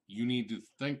you need to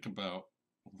think about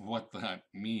what that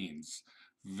means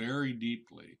very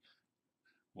deeply.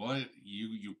 What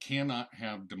you cannot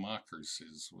have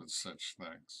democracies with such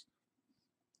things.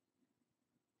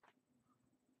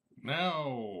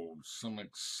 Now, some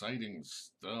exciting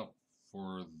stuff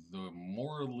for the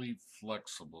morally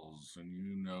flexibles, and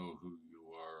you know who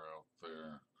you are out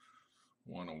there,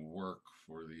 want to work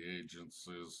for the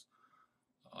agencies.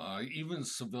 Even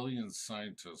civilian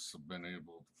scientists have been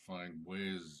able to find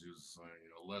ways using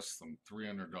less than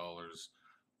 $300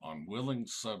 on willing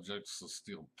subjects to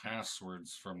steal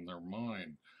passwords from their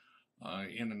mind.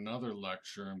 In another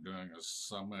lecture, I'm doing a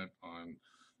summit on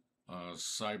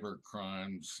cyber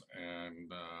crimes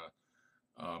and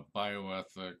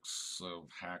bioethics of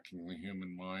hacking the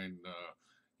human mind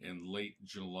in late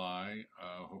July.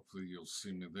 Hopefully you'll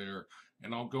see me there.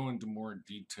 And I'll go into more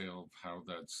detail of how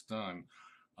that's done.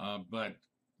 But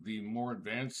the more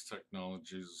advanced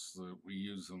technologies that we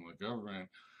use in the government,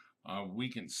 we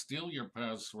can steal your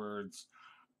passwords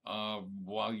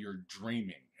while you're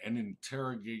dreaming and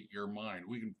interrogate your mind.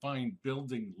 We can find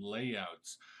building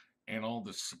layouts and all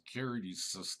the security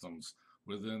systems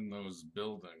within those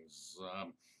buildings.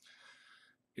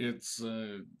 It's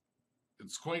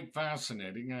quite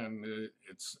fascinating, and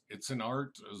it's an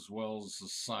art as well as a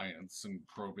science and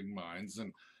probing minds,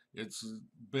 and it's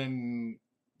been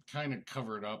kind of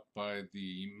covered up by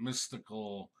the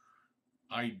mystical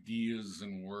ideas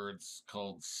and words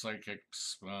called psychic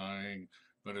spying,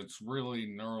 but it's really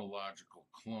neurological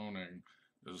cloning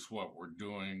is what we're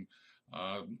doing.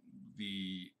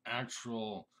 The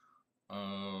actual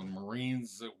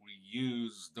Marines that we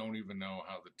use don't even know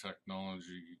how the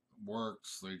technology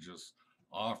works. They just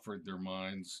offered their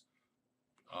minds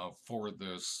for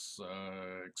this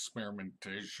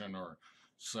experimentation or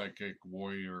psychic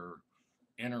warrior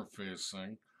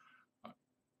interfacing.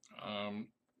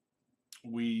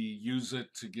 We use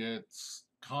it to get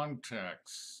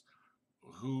contacts,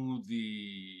 who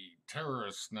the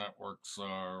terrorist networks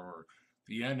are, or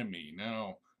the enemy.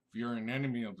 Now, if you're an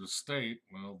enemy of the state,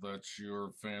 well, that's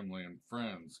your family and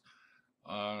friends.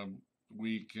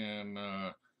 We can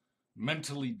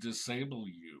mentally disable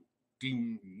you.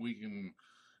 We can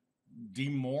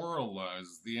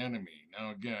demoralize the enemy.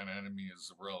 Now, again, enemy is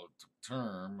a relative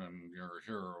term, and you're a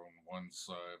hero on one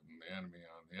side and the enemy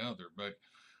on the other. But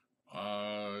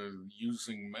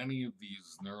using many of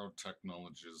these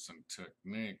neurotechnologies and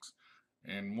techniques,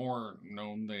 and more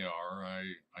known they are,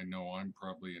 I know I'm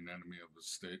probably an enemy of the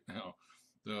state now.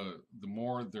 The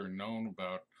more they're known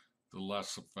about, the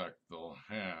less effect they'll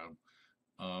have.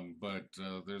 But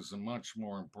there's a much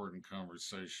more important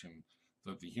conversation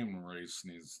that the human race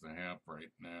needs to have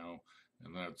right now,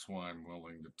 and that's why I'm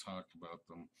willing to talk about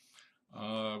them.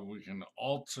 We can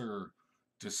alter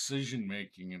decision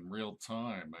making in real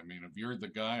time. I mean, if you're the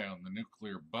guy on the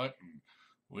nuclear button,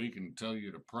 we can tell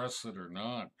you to press it or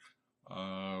not.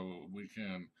 We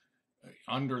can,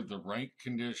 under the right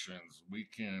conditions, we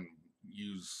can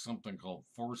use something called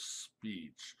force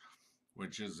speech,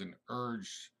 which is an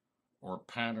urge or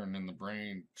pattern in the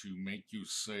brain to make you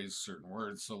say certain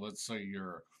words. So let's say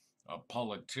you're a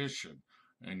politician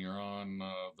and you're on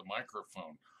the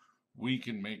microphone. We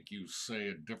can make you say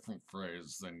a different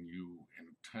phrase than you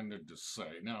intended to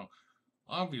say. Now,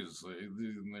 obviously,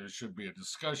 there should be a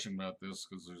discussion about this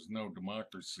because there's no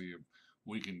democracy if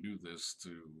we can do this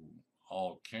to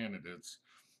all candidates.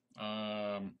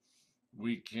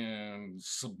 We can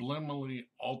subliminally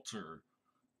alter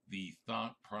the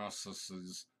thought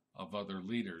processes of other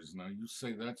leaders. Now, you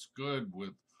say that's good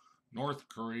with North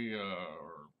Korea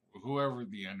or whoever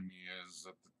the enemy is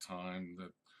at the time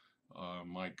that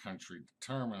my country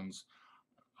determines,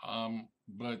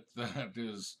 but that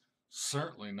is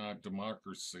certainly not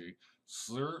democracy,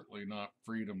 certainly not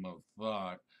freedom of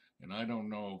thought, and I don't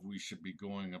know if we should be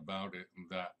going about it in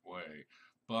that way.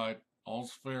 But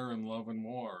all's fair in love and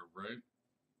war, right?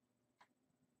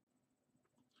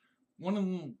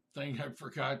 One thing I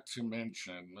forgot to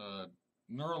mention,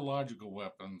 neurological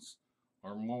weapons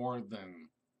are more than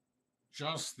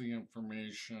just the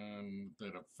information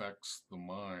that affects the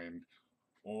mind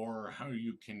or how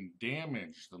you can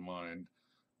damage the mind.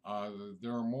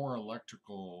 There are more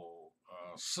electrical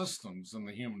systems in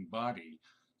the human body,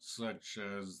 such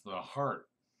as the heart,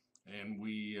 and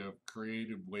we have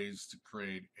created ways to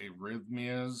create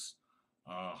arrhythmias,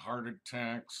 heart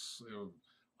attacks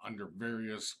under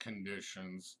various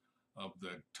conditions of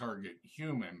the target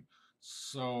human.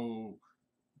 So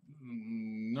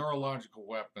neurological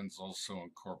weapons also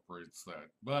incorporates that.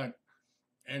 But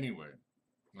anyway,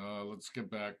 let's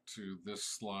get back to this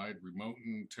slide. Remote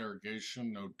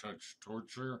interrogation, no touch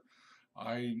torture.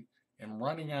 I am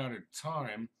running out of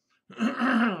time.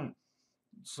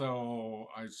 So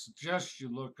I suggest you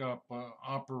look up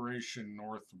Operation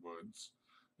Northwoods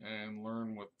and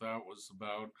learn what that was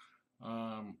about.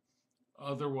 Um,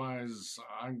 Otherwise,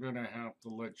 I'm going to have to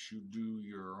let you do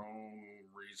your own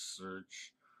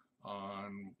research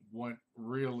on what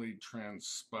really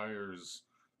transpires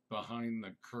behind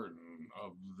the curtain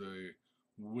of the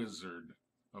wizard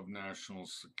of national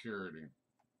security.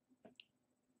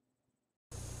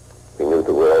 We knew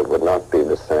the world would not be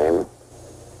the same.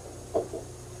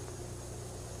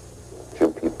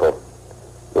 Few people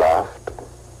laughed.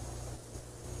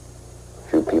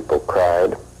 Few people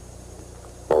cried.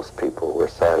 Most people were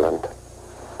silent.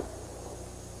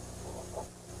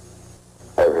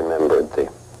 I remembered the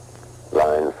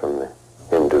line from the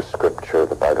Hindu scripture,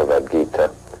 the Bhagavad Gita.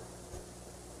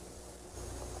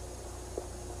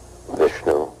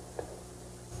 Vishnu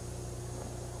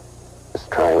is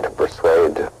trying to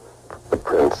persuade the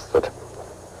prince that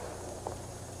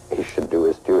he should do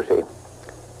his duty,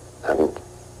 and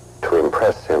to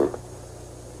impress him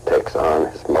takes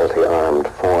on his multi-armed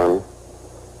form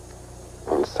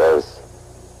and says,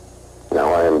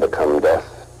 "Now I am become death,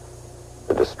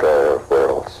 the destroyer of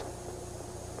worlds."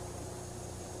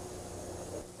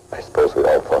 I suppose we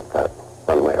all thought that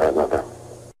one way or another.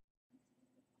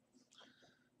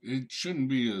 It shouldn't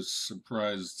be a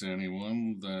surprise to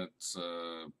anyone that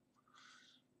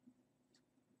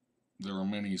there are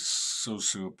many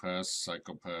sociopaths,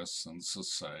 psychopaths in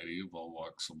society of all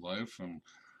walks of life, and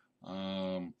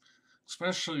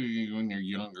especially when you're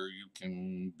younger, you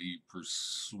can be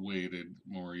persuaded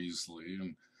more easily,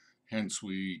 and hence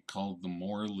we called them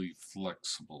morally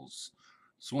flexibles.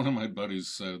 So one of my buddies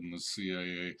said in the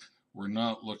CIA, "We're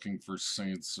not looking for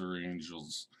saints or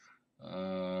angels.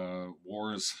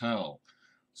 War is hell."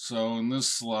 So in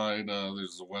this slide,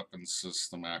 there's a weapons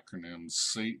system acronym: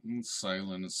 Satan,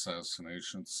 silent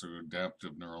assassinations through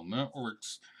adaptive neural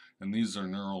networks. And these are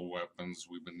neural weapons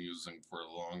we've been using for a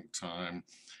long time.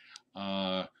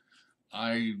 I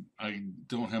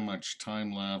don't have much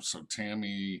time left, so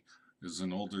Tammy is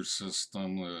an older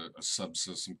system, a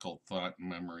subsystem called Thought and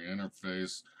Memory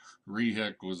Interface.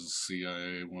 REHIC was a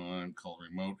CIA one called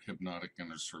Remote Hypnotic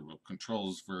Intracerebral Control.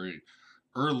 It's very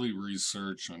early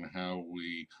research on how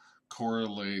we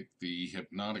correlate the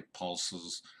hypnotic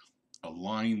pulses,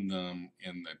 align them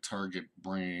in the target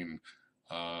brain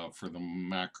for the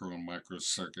macro and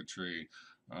microcircuitry.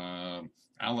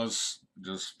 Alice,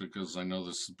 just because I know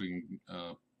this is being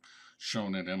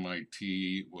shown at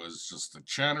MIT, was just a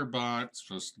chatterbot,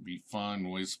 supposed to be fun,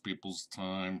 waste people's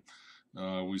time.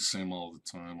 We see them all the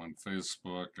time on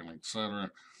Facebook and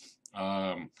etc.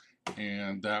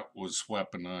 And that was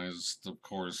weaponized, of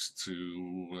course,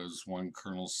 to, as one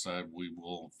colonel said, we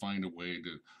will find a way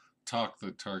to talk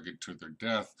the target to their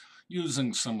death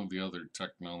using some of the other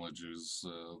technologies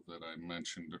that I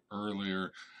mentioned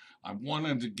earlier. I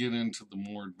wanted to get into the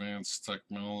more advanced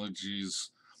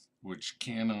technologies which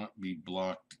cannot be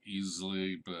blocked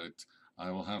easily, but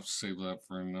I will have to save that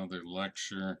for another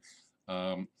lecture.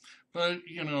 But,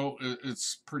 you know,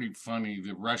 it's pretty funny.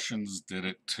 The Russians did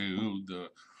it too.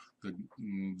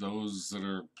 Those that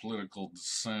are political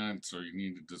dissent or you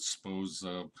need to dispose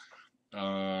of,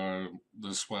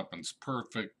 this weapon's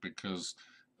perfect because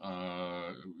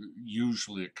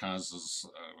usually it causes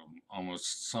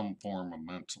almost some form of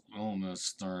mental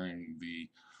illness during the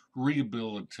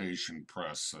rehabilitation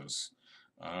process,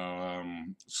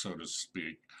 so to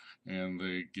speak. And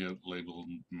they get labeled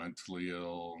mentally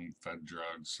ill and fed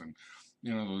drugs. And,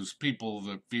 you know, those people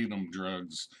that feed them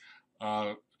drugs,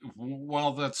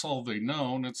 while that's all they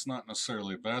know, and it's not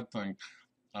necessarily a bad thing,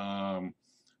 um,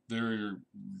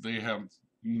 they have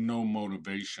no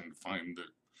motivation to find the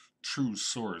true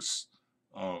source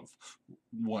of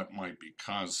what might be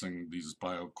causing these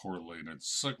biocorrelated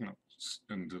signals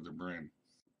into the brain.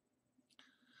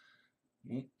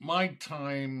 My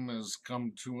time has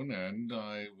come to an end.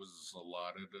 I was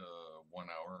allotted 1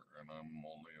 hour and I'm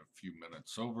only a few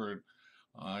minutes over it.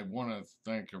 I want to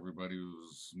thank everybody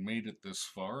who's made it this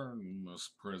far in this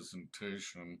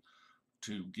presentation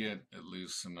to get at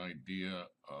least an idea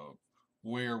of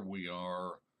where we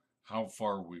are, how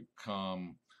far we've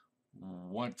come,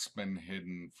 what's been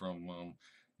hidden from them,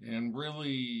 and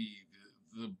really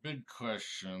the big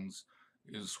questions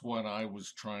is what I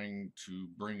was trying to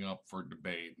bring up for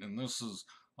debate. And this is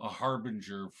a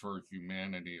harbinger for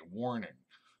humanity, a warning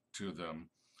to them.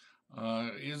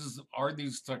 Are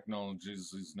these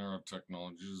technologies, these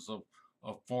neurotechnologies,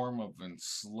 a form of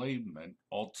enslavement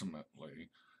ultimately,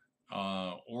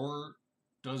 or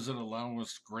does it allow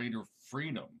us greater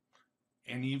freedom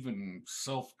and even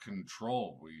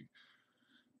self-control?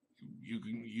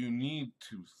 you need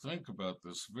to think about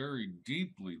this very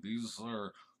deeply. These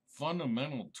are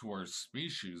fundamental to our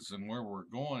species and where we're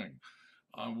going.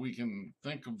 We can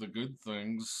think of the good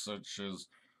things, such as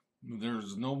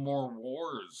there's no more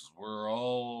wars. We're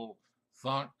all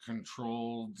thought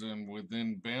controlled and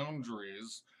within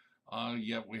boundaries,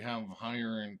 yet we have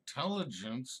higher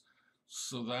intelligence,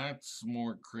 so that's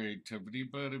more creativity.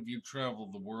 But if you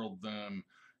travel the world, then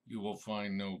you will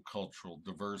find no cultural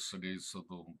diversity, so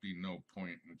there'll be no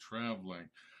point in traveling.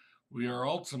 We are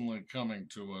ultimately coming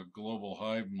to a global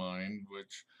hive mind,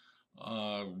 which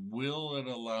will it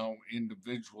allow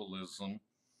individualism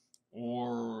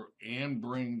and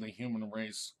bring the human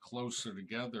race closer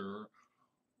together,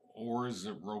 or is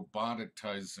it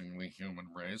robotizing the human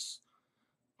race?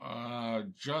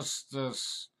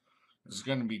 Justice is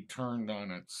going to be turned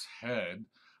on its head.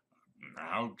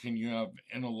 How can you have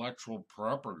intellectual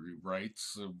property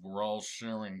rights if we're all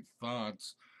sharing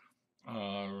thoughts?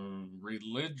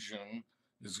 Religion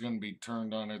is going to be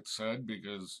turned on its head,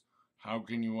 because how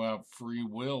can you have free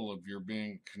will if you're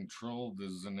being controlled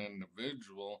as an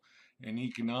individual? In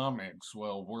economics,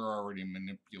 well, we're already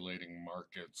manipulating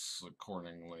markets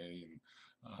accordingly,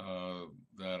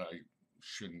 that I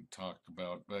shouldn't talk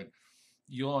about, but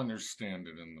you'll understand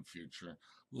it in the future.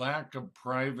 Lack of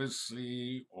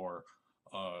privacy, or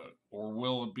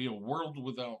will it be a world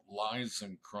without lies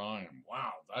and crime?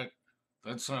 Wow,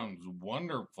 that sounds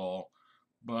wonderful,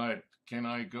 but can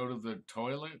I go to the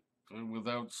toilet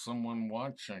without someone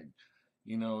watching?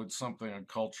 It's something a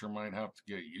culture might have to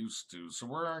get used to. So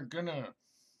we're going to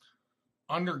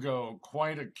undergo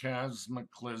quite a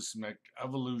cataclysmic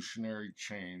evolutionary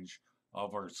change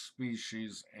of our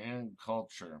species and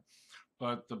culture.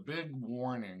 But the big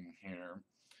warning here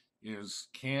is,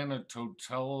 can a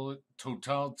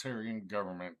totalitarian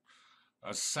government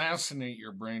assassinate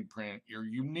your brain print, your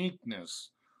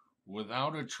uniqueness,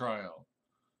 without a trial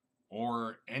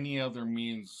or any other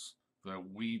means that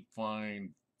we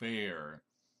find fair?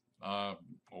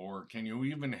 Or can you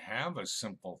even have a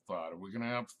simple thought? Are we going to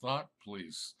have thought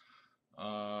police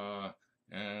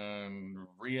and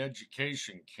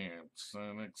re-education camps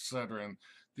and etc.? And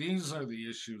these are the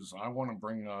issues I want to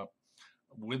bring up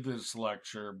with this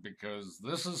lecture, because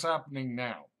this is happening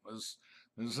now. This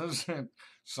isn't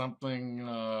something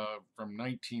from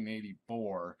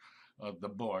 1984, the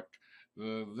book.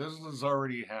 This is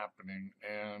already happening,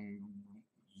 and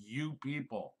you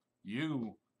people,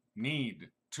 you need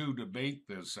to debate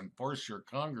this and force your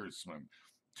congressman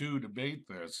to debate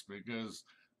this, because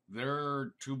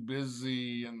they're too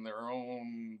busy in their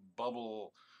own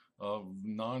bubble of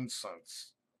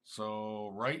nonsense.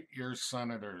 So write your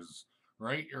senators,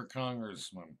 write your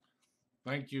congressman.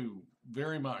 Thank you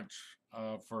very much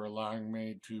for allowing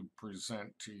me to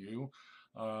present to you.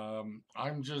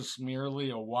 I'm just merely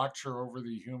a watcher over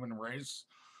the human race,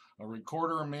 a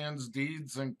recorder of man's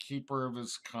deeds and keeper of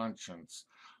his conscience.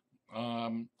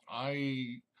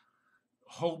 I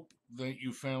hope that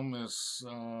you found this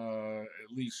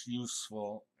at least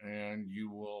useful, and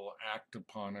you will act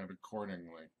upon it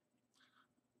accordingly.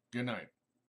 Good night.